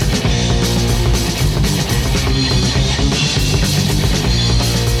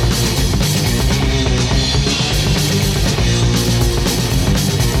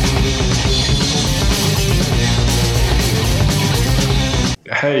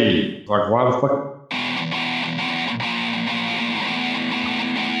 Hey, like why the fuck?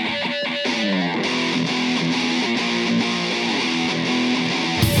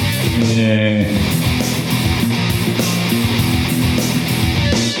 Yeah.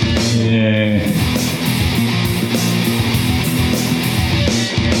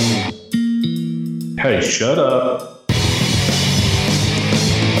 Hey, shut up.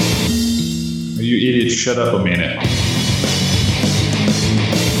 You idiots, shut up a minute.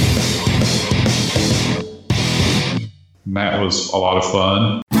 And that was a lot of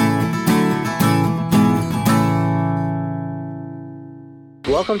fun.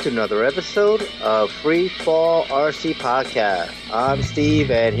 Welcome to another episode of Free Fall RC Podcast. I'm Steve,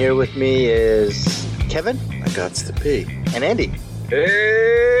 and here with me is Kevin. I got to pee. And Andy.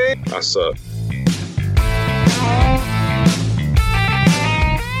 Hey! I suck.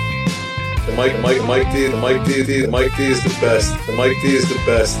 The Mike D is the best. The Mike D is the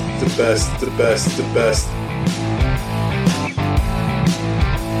best. The best.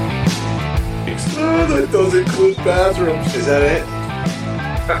 Oh, that does include bathrooms. Is that it?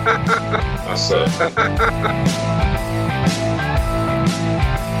 I suck.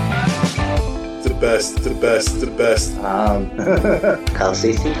 The best. Call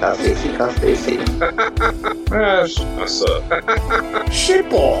Stacy. I suck.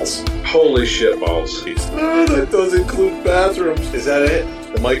 Shitballs. Holy shitballs. Oh, that does include bathrooms. Is that it?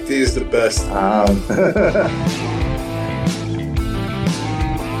 The Mike D is the best.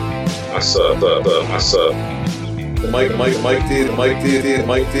 suck. I suck. The Mike D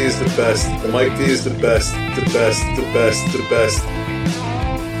is the best. The Mike D is the best. The best.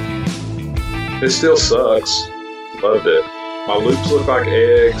 It still sucks. Loved it. My loops look like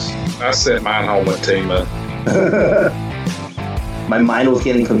eggs. I sent mine home with Tima. My mind was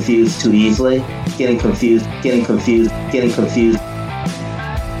getting confused too easily. Getting confused.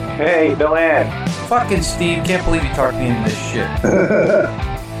 Hey, Bill Ann. Fucking Steve, can't believe you talked me into this shit.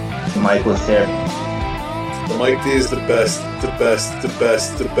 Mike was there. The Mike D is the best. The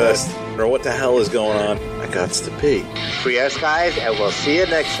best. Or what the hell is going on? I got to pee. Cheers, guys, and we'll see you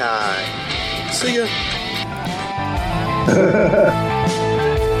next time. See ya.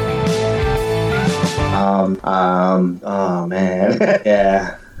 Oh man.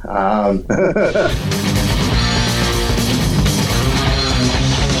 Yeah.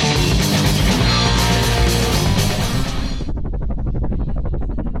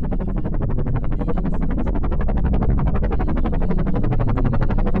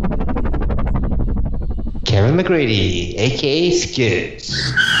 Kevin McGrady, aka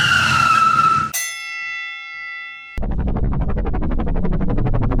Skids.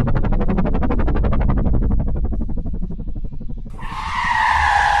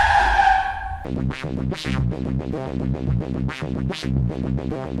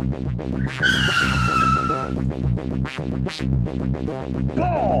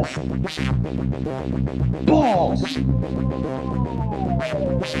 Balls!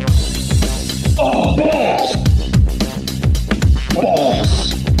 Oh, balls!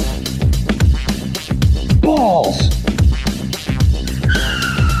 Balls!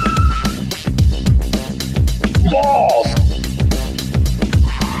 Balls! Balls!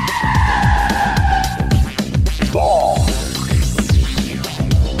 Balls!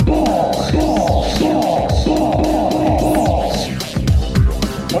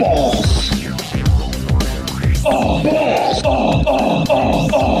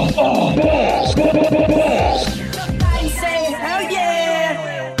 Somebody say hell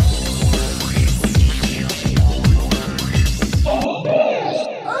yeah!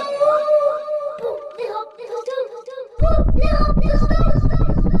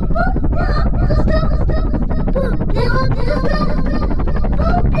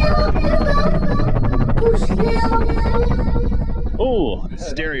 Oh,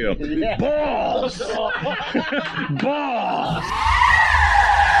 stereo. Balls! Balls!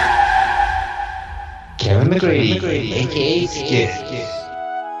 Kevin McGrady, aka Skids.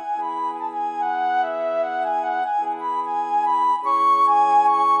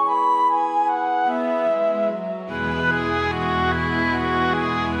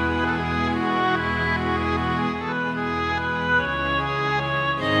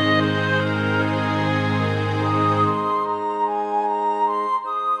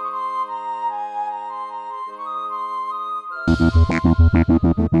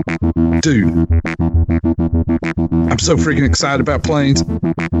 Dude, I'm so freaking excited about planes.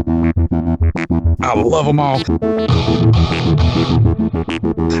 I love them all.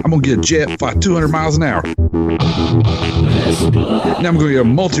 I'm gonna get a jet, fly 200 miles an hour. Now I'm gonna get a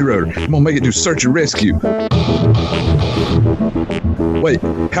multi-rotor. I'm gonna make it do search and rescue. Wait,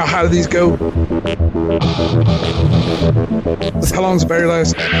 how high do these go? How long does the battery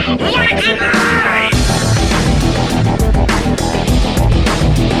last?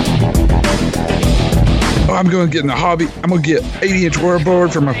 Oh, I'm going to get in the hobby. I'm going to get 80-inch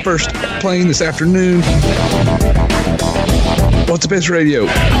wordboard for my first plane this afternoon. What's the best radio?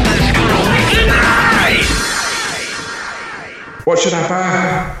 What should I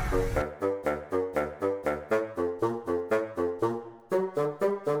buy?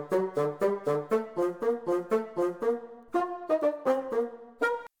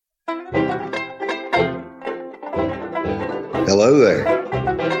 Hello there.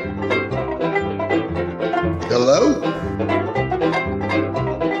 Hello?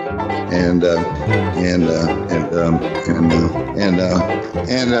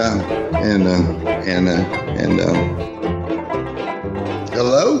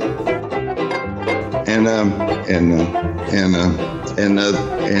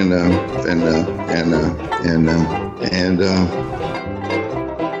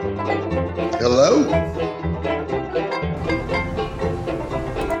 Hello? Hello?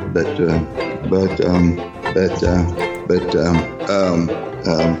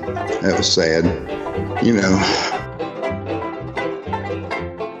 That was sad, you know.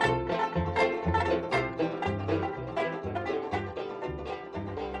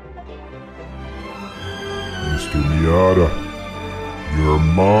 Mr. Miata, you're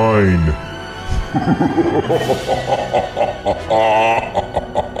mine.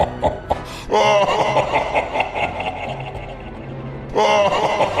 All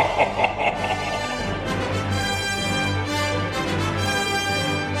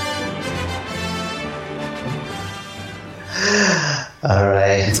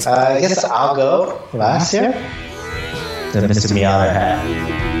right. I guess I'll go last here. The Mr. Miata hat.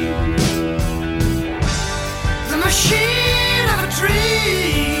 The machine of a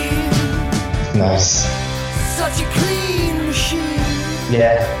dream. Nice. Such a clean machine.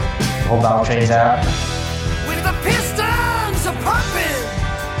 Yeah. Whole valve train's out. With the pistons a pumping.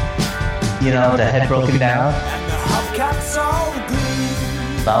 You know, the head broken down. And the hubcaps all green.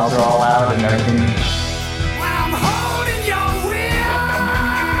 Valves are all out and everything. When I'm holding your wheel.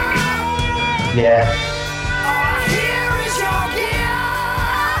 Yeah. All I hear is your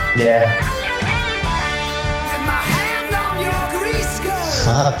gear. Yeah. With my hand on your grease gun.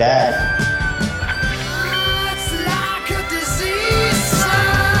 Fuck that. It's like a disease,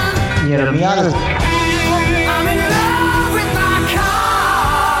 son. Yeah, the Miata's. I'm in love with my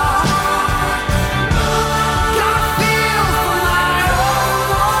car. Got a feel for my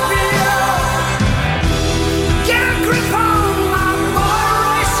automobile. Get a grip on my motor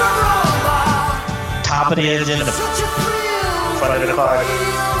racer roller. Top of the engine, the Such a thrill. front of the car.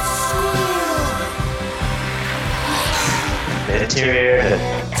 The interior, the...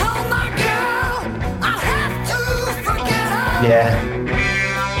 Told my girl I'd have to forget her. Yeah.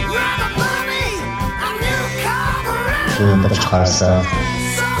 Rather buy me a new carburetor. Ooh, a bunch of car stuff.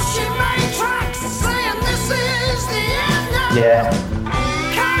 So she made tracks saying this is the end of Yeah.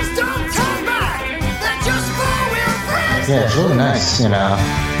 Cars don't turn back, they're just four-wheel drives. Yeah, it's really nice, you know.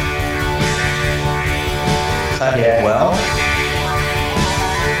 Yeah, well.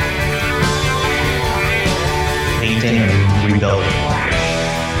 Painting and rebuilding.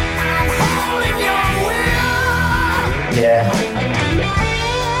 Holding your wheel. Yeah.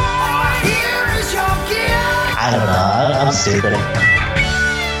 All I hear is your gear. I don't know. I'm stupid.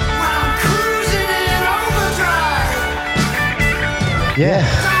 When I'm cruising in overdrive. Yeah.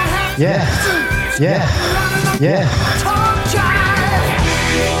 Yeah. Yeah. Yeah. Tom jive.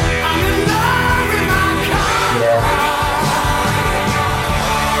 I'm in love with my car. Yeah.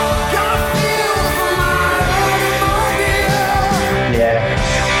 Got a feel for my automobile. Yeah.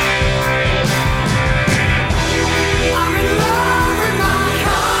 I'm in love with my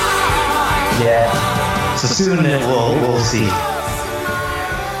car. Yeah. So soon we'll see.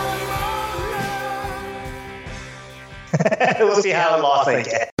 We'll see how lost I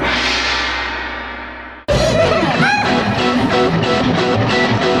get.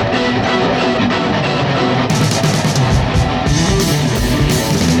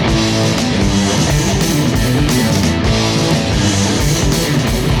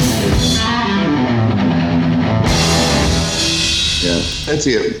 Yeah, that's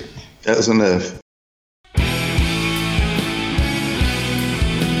it. That's enough.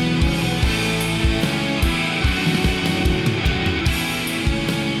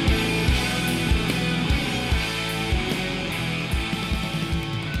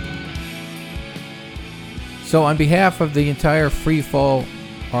 So, on behalf of the entire Freefall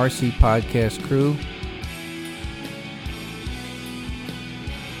RC podcast crew,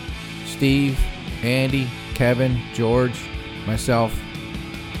 Steve, Andy, Kevin, George, myself,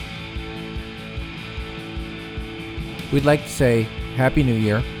 we'd like to say Happy New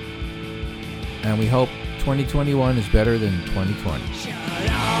Year, and we hope 2021 is better than 2020.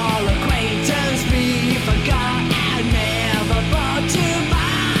 All acquaintance be forgot and never brought to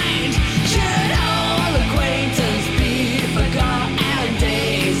mind. Should all acquaintance be forgot and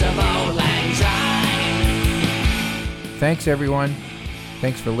days of old lang syne. Thanks, everyone.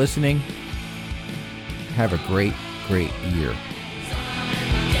 Thanks for listening. Have a great, great year.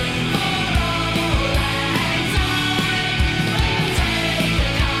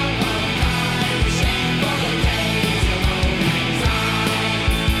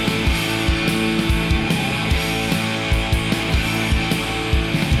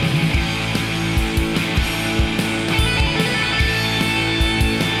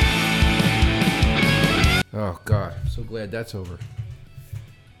 Oh, God. I'm so glad that's over.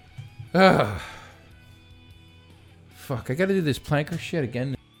 Ah. Fuck, I gotta do this planker shit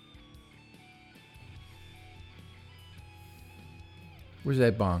again. Where's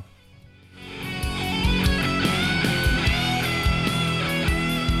that bong?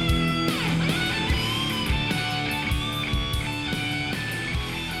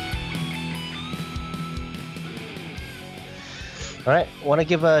 All right, want to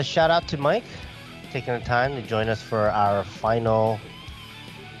give a shout out to Mike, taking the time to join us for our final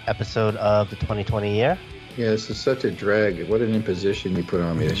episode of the 2020 year. Yeah, this is such a drag. What an imposition you put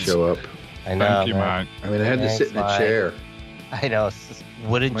on me to show up. I know. Thank you, man. Mike. I mean, I had to sit in a Mike. chair. I know, it's just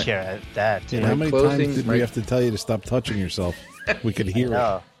wooden chair at that too. Yeah, how many times did we have to tell you to stop touching yourself? We could hear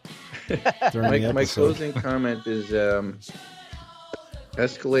it. During the My episode. closing comment is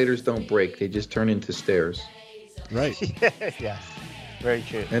escalators don't break, they just turn into stairs. Right. Yes, very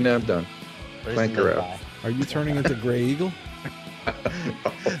true. And now I'm done. Where's Planker the out. guy? Are you turning into Gray Eagle?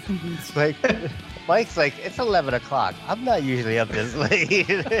 It's like Mike's like, it's 11 o'clock. I'm not usually up this late.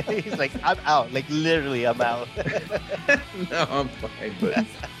 He's like, I'm out. Like literally, I'm out. No, I'm fine, but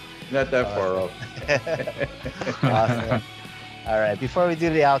not that far off. Awesome. All right. Before we do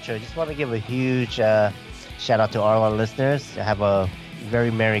the outro, I just want to give a huge shout out to all our listeners. Have a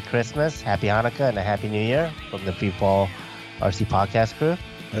very Merry Christmas, Happy Hanukkah, and a Happy New Year from the Free Fall RC Podcast crew.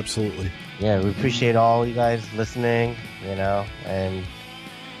 Absolutely. Yeah, we appreciate all you guys listening, and,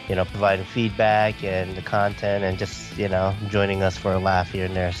 providing feedback and the content and just, joining us for a laugh here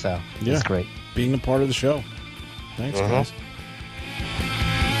and there. So it's great. Being a part of the show. Thanks, guys.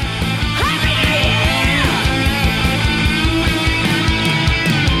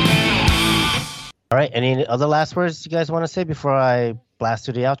 All right. Any other last words you guys want to say before I blast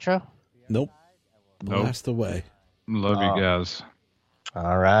through the outro? Nope. Blast away. Love you guys.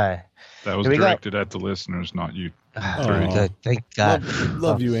 All right. That was Here we go. directed at the listeners, not you. Oh, good. Thank God.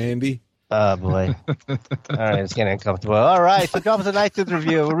 Love you, Andy. Oh, boy. All right, it's getting uncomfortable. All right, so drop us an iTunes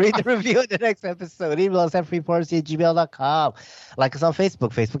review. We'll read the review in the next episode. Email us at free4rc@gmail.com. Like us on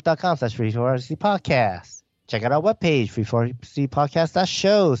Facebook, facebook.com/free4rc podcast. Check out our webpage,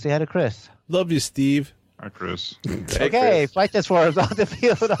 free4rcpodcast.show. Say hi to Chris. Love you, Steve. Hi, Chris. Okay, Flight Test Forums on the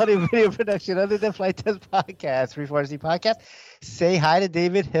field, audio video production other than Flight Test Podcast, Free4rc Podcast. Say hi to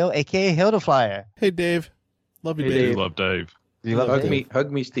David Hill, a.k.a. Hill the Flyer. Hey, Dave. Love you, Hey, Dave. Dave. Love Dave. You love Hug Dave? me,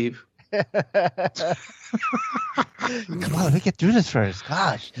 hug me, Steve. Come on, let me get through this first.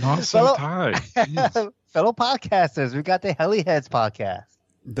 Gosh. Not so tight. Fellow podcasters, we got the Heliheads podcast.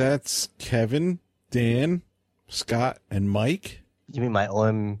 That's Kevin, Dan, Scott, and Mike. You mean my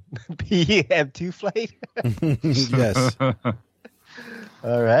OMP M2 flight? Yes.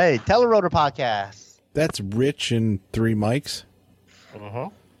 All right. Telerotor podcast. That's Rich and 3 Mikes.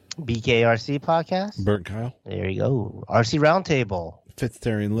 BKRC podcast. Bert Kyle. There you go. RC Roundtable.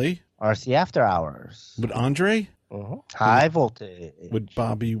 Fitzterry Lee. RC After Hours. With Andre. High Voltage. With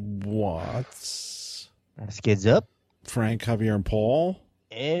Bobby Watts. Skids Up. Frank, Javier, and Paul.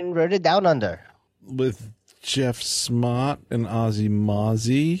 Inverted Down Under. With Jeff Smott and Ozzy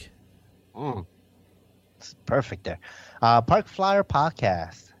Mozzie. It's perfect there. Park Flyer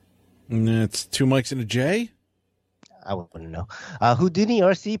podcast. And it's 2 Mikes and a J. I wouldn't know. Houdini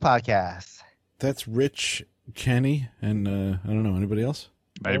RC podcast. That's Rich, Kenny, and I don't know, anybody else?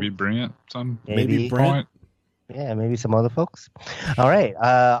 Maybe Brent. Maybe Brent. Yeah, maybe some other folks. All right.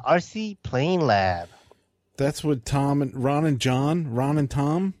 RC Plane Lab. That's with Tom and Ron and John. Ron and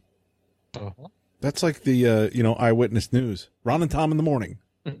Tom. That's like the Eyewitness News. Ron and Tom in the morning.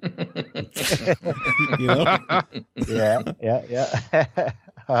 Yeah.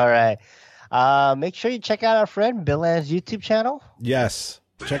 All right. Make sure you check out our friend Bill Ann's YouTube channel. Yes.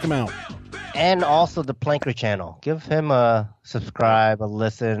 Check him out. And also the Planker channel. Give him a subscribe, a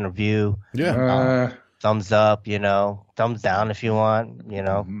listen, a view. Yeah. Thumbs up, thumbs down if you want,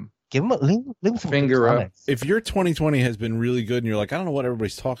 Give him leave him some Finger up. comments. If your 2020 has been really good and you're like, I don't know what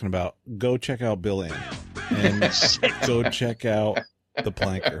everybody's talking about, go check out Bill Ann. And go check out the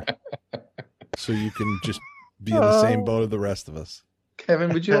Planker. So you can just be in the same boat as the rest of us.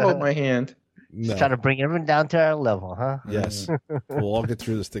 Kevin, would you hold my hand? No. Just try to bring everyone down to our level, huh? Yes. We'll all get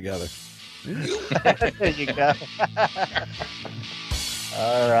through this together. There you go.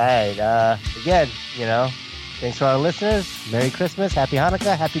 All right. Again, thanks for our listeners. Merry Christmas, Happy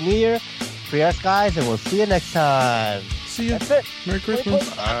Hanukkah, Happy New Year. Free us, guys, and we'll see you next time. See you. That's it. Merry Christmas.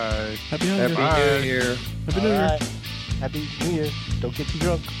 Bye. Happy Hanukkah. Happy New Year. Happy New Year. All right. Happy New Year. Don't get too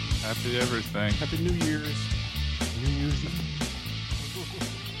drunk. Happy everything. Happy New Year's. New Year's Eve.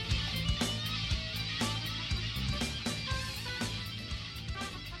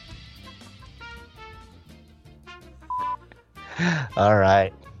 All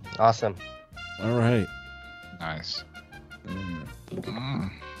right. Awesome. All right. Nice.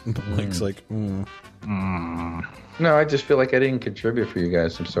 Mike's like, No, I just feel like I didn't contribute for you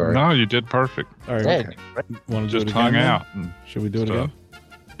guys. I'm sorry. No, you did perfect. All right. Hey. Want to do Just it again? hung then? out. And Should we do it stuff.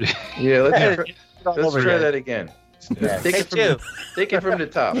 again? Yeah, let's over try again. that again. Yeah. Take it from the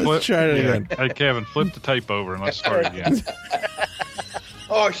top. Let's try it again. Hey, Kevin, flip the tape over and let's start again.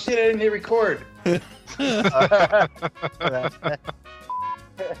 Oh, shit, I didn't hit record. What's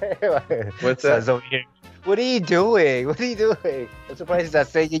What's that? Over here. What are you doing? What are you doing? I'm surprised he's not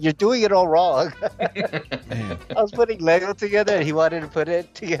saying it. You're doing it all wrong. Man. I was putting Lego together and he wanted to put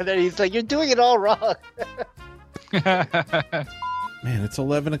it together. He's like, you're doing it all wrong. Man, it's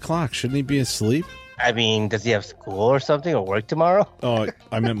 11 o'clock. Shouldn't he be asleep? I mean, does he have school or something or work tomorrow? Oh,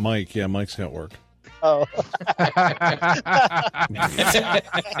 I meant Mike. Yeah, Mike's got work. Oh.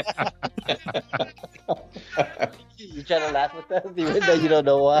 You trying to laugh with us even though you don't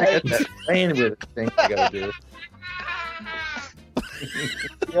know why? Playing with the thing you gotta do.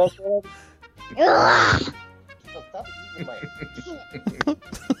 You know what I'm saying? Stop using my...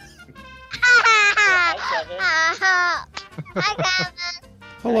 Hi, Kevin.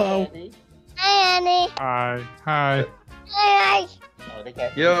 Hello. Hi, Annie. Hi. Hi. Hi. Oh, they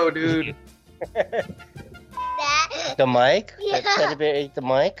can't. Yo, dude. The mic? Yeah. Teddy bear ate the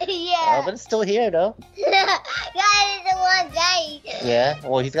mic? Yeah. Oh, but it's still here, though. That is the one day. Yeah.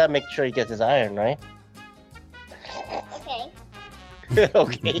 Well, he's got to make sure he gets his iron, right? Okay. Okay.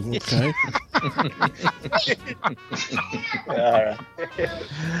 Okay. All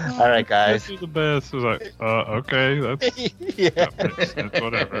right, guys. This is the best. It was like, okay, that's, Yeah. that's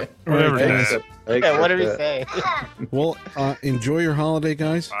whatever. All right, Whatever, guys. Dad. Yeah, what did he say? Well, enjoy your holiday,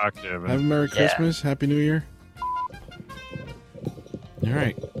 guys. Bye, Kevin. Have a Merry Christmas. Happy New Year. All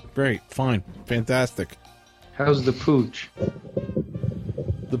right. Great. Fine. Fantastic. How's the pooch?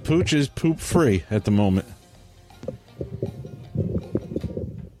 The pooch is poop free at the moment.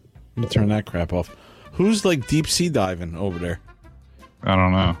 Let me turn that crap off. Who's like deep sea diving over there? I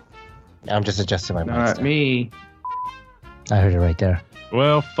don't know. I'm just adjusting my mic. Not me. I heard it right there.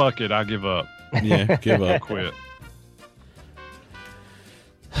 Well, fuck it. I give up. Yeah, give I up. quit.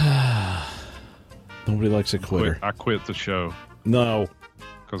 Nobody likes a quitter. I quit the show No.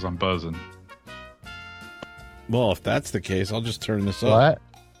 because I'm buzzing. Well, if that's the case, I'll just turn this up.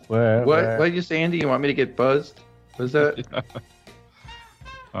 What? Where? What did you say, Andy? You want me to get buzzed? Was that?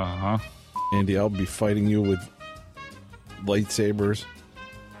 Uh-huh. Andy, I'll be fighting you with lightsabers.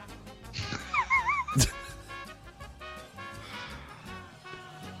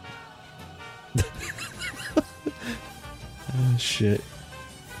 Oh, shit.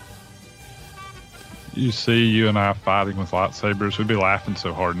 You see you and I fighting with lightsabers, we'd be laughing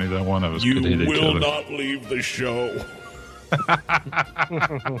so hard neither one of us could hit each other. not leave the show.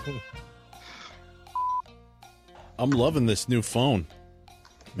 I'm loving this new phone.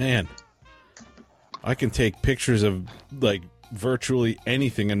 Man, I can take pictures of like virtually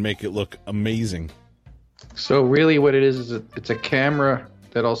anything and make it look amazing. So really what it is it's a camera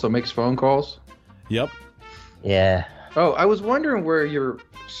that also makes phone calls? Yep. Yeah. Oh, I was wondering where your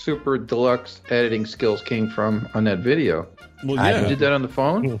super deluxe editing skills came from on that video. Well, You did that on the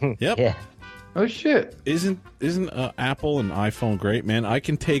phone? Yep. Yeah. Oh shit! Isn't Apple and iPhone great, man? I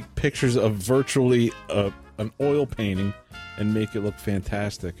can take pictures of virtually an oil painting and make it look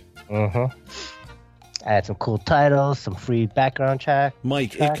fantastic. Add some cool titles, some free background check.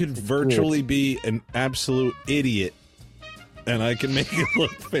 Mike, it could virtually be an absolute idiot, and I can make it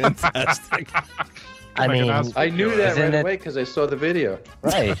look fantastic. I mean, I knew that isn't right it- away because I saw the video.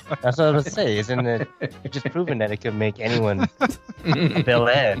 Right. That's what I was saying. Isn't it? You're just proving that it could make anyone a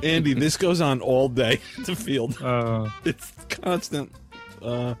villain. Andy, this goes on all day at the field. It's constant.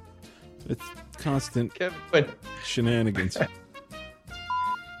 It's constant Kevin. shenanigans.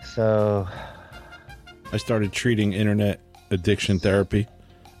 So, I started treating internet addiction therapy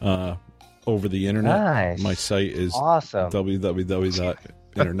over the internet. Nice. My site is Awesome.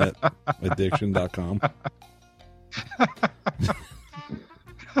 www.internetaddiction.com.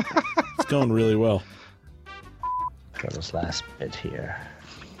 It's going really well. Go this last bit here.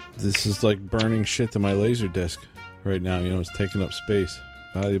 This is like burning shit to my laser disc right now. You know, it's taking up space,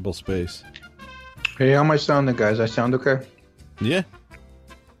 valuable space. Hey, how am I sounding, guys? I sound okay? Yeah,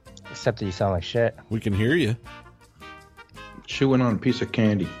 Except that you sound like shit. we can hear you. Chewing on a piece of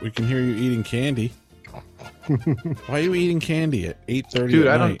candy. We can hear you eating candy. Why are you eating candy at 8:30 Dude,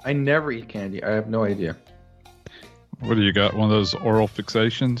 at I night? I never eat candy. I have no idea. What do you got? One of those oral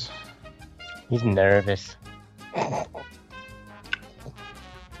fixations? He's nervous. I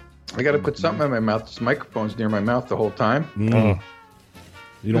got to put something in my mouth. This microphone's near my mouth the whole time.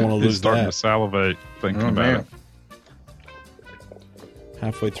 You don't want to He's lose starting that. to salivate thinking Oh, about man. it.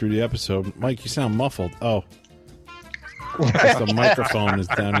 Halfway through the episode, Mike, you sound muffled. Oh, the microphone is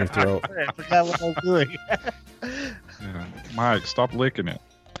down your throat. I forgot what I was doing. Yeah. Mike, stop licking it.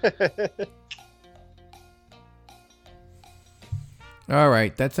 All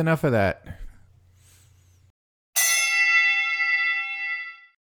right, that's enough of that.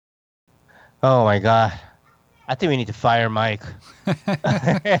 Oh my god. I think we need to fire Mike.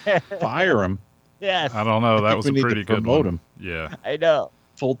 Fire him. Yes. I don't know. I That think was we a need to pretty good promote one. him. Yeah, I know.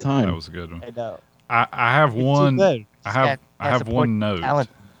 Full time. that was a good one. I know. I have He's too one. good. I Just have gotta support one note talent.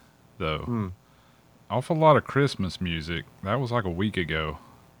 though. Awful lot of Christmas music. That was like a week ago.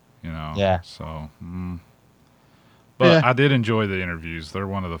 You know. Yeah. So. But Yeah. I did enjoy the interviews. They're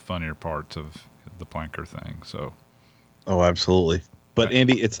one of the funnier parts of the Planker thing. So. Oh, absolutely. But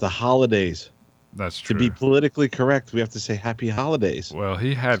Andy, it's the holidays. That's true. To be politically correct, we have to say Happy Holidays. Well,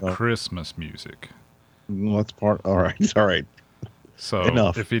 he had Christmas music. Well, that's part. All right. All right. So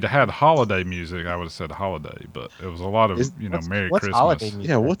Enough. if he'd had holiday music, I would have said holiday. But it was a lot of Merry what's Christmas. holiday music?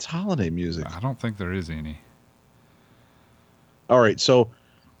 Yeah. What's holiday music? I don't think there is any. All right. So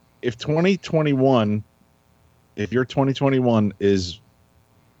if 2021, if your 2021 is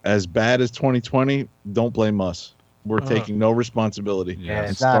as bad as 2020, don't blame us. We're taking no responsibility. Yeah,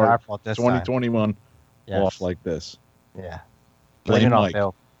 And it's not start our fault this time. 2021 Yes. off like this. Yeah. Blame it on Mike.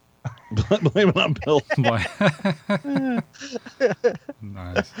 Bill. Blame it on Bill.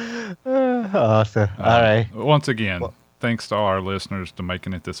 Nice. Awesome. All right. Once again, thanks to all our listeners to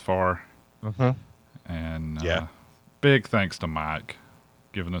making it this far. Mhm. And Yeah. big thanks to Mike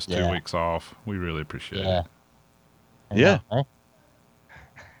giving us 2 Yeah. weeks off. We really appreciate Yeah. it. I Yeah. know, right?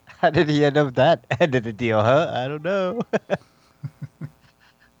 How did he end up that end of the deal, huh? I don't know.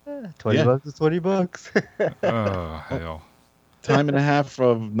 $20 is $20. Oh, hell. Time and a half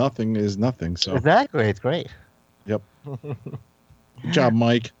of nothing is nothing. So Exactly. It's great. Yep. Good job,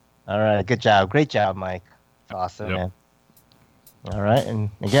 Mike. All right. Good job. Great job, Mike. It's awesome, Yep. man. All right. And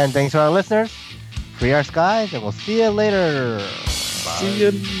again, thanks to our listeners. Free our skies, and we'll see you later. See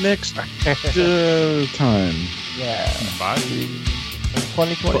you next time. Yeah. Bye.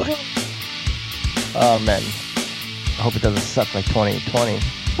 2021. Oh, man. I hope it doesn't suck like 2020.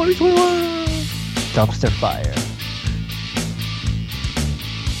 2021. Dumpster fire.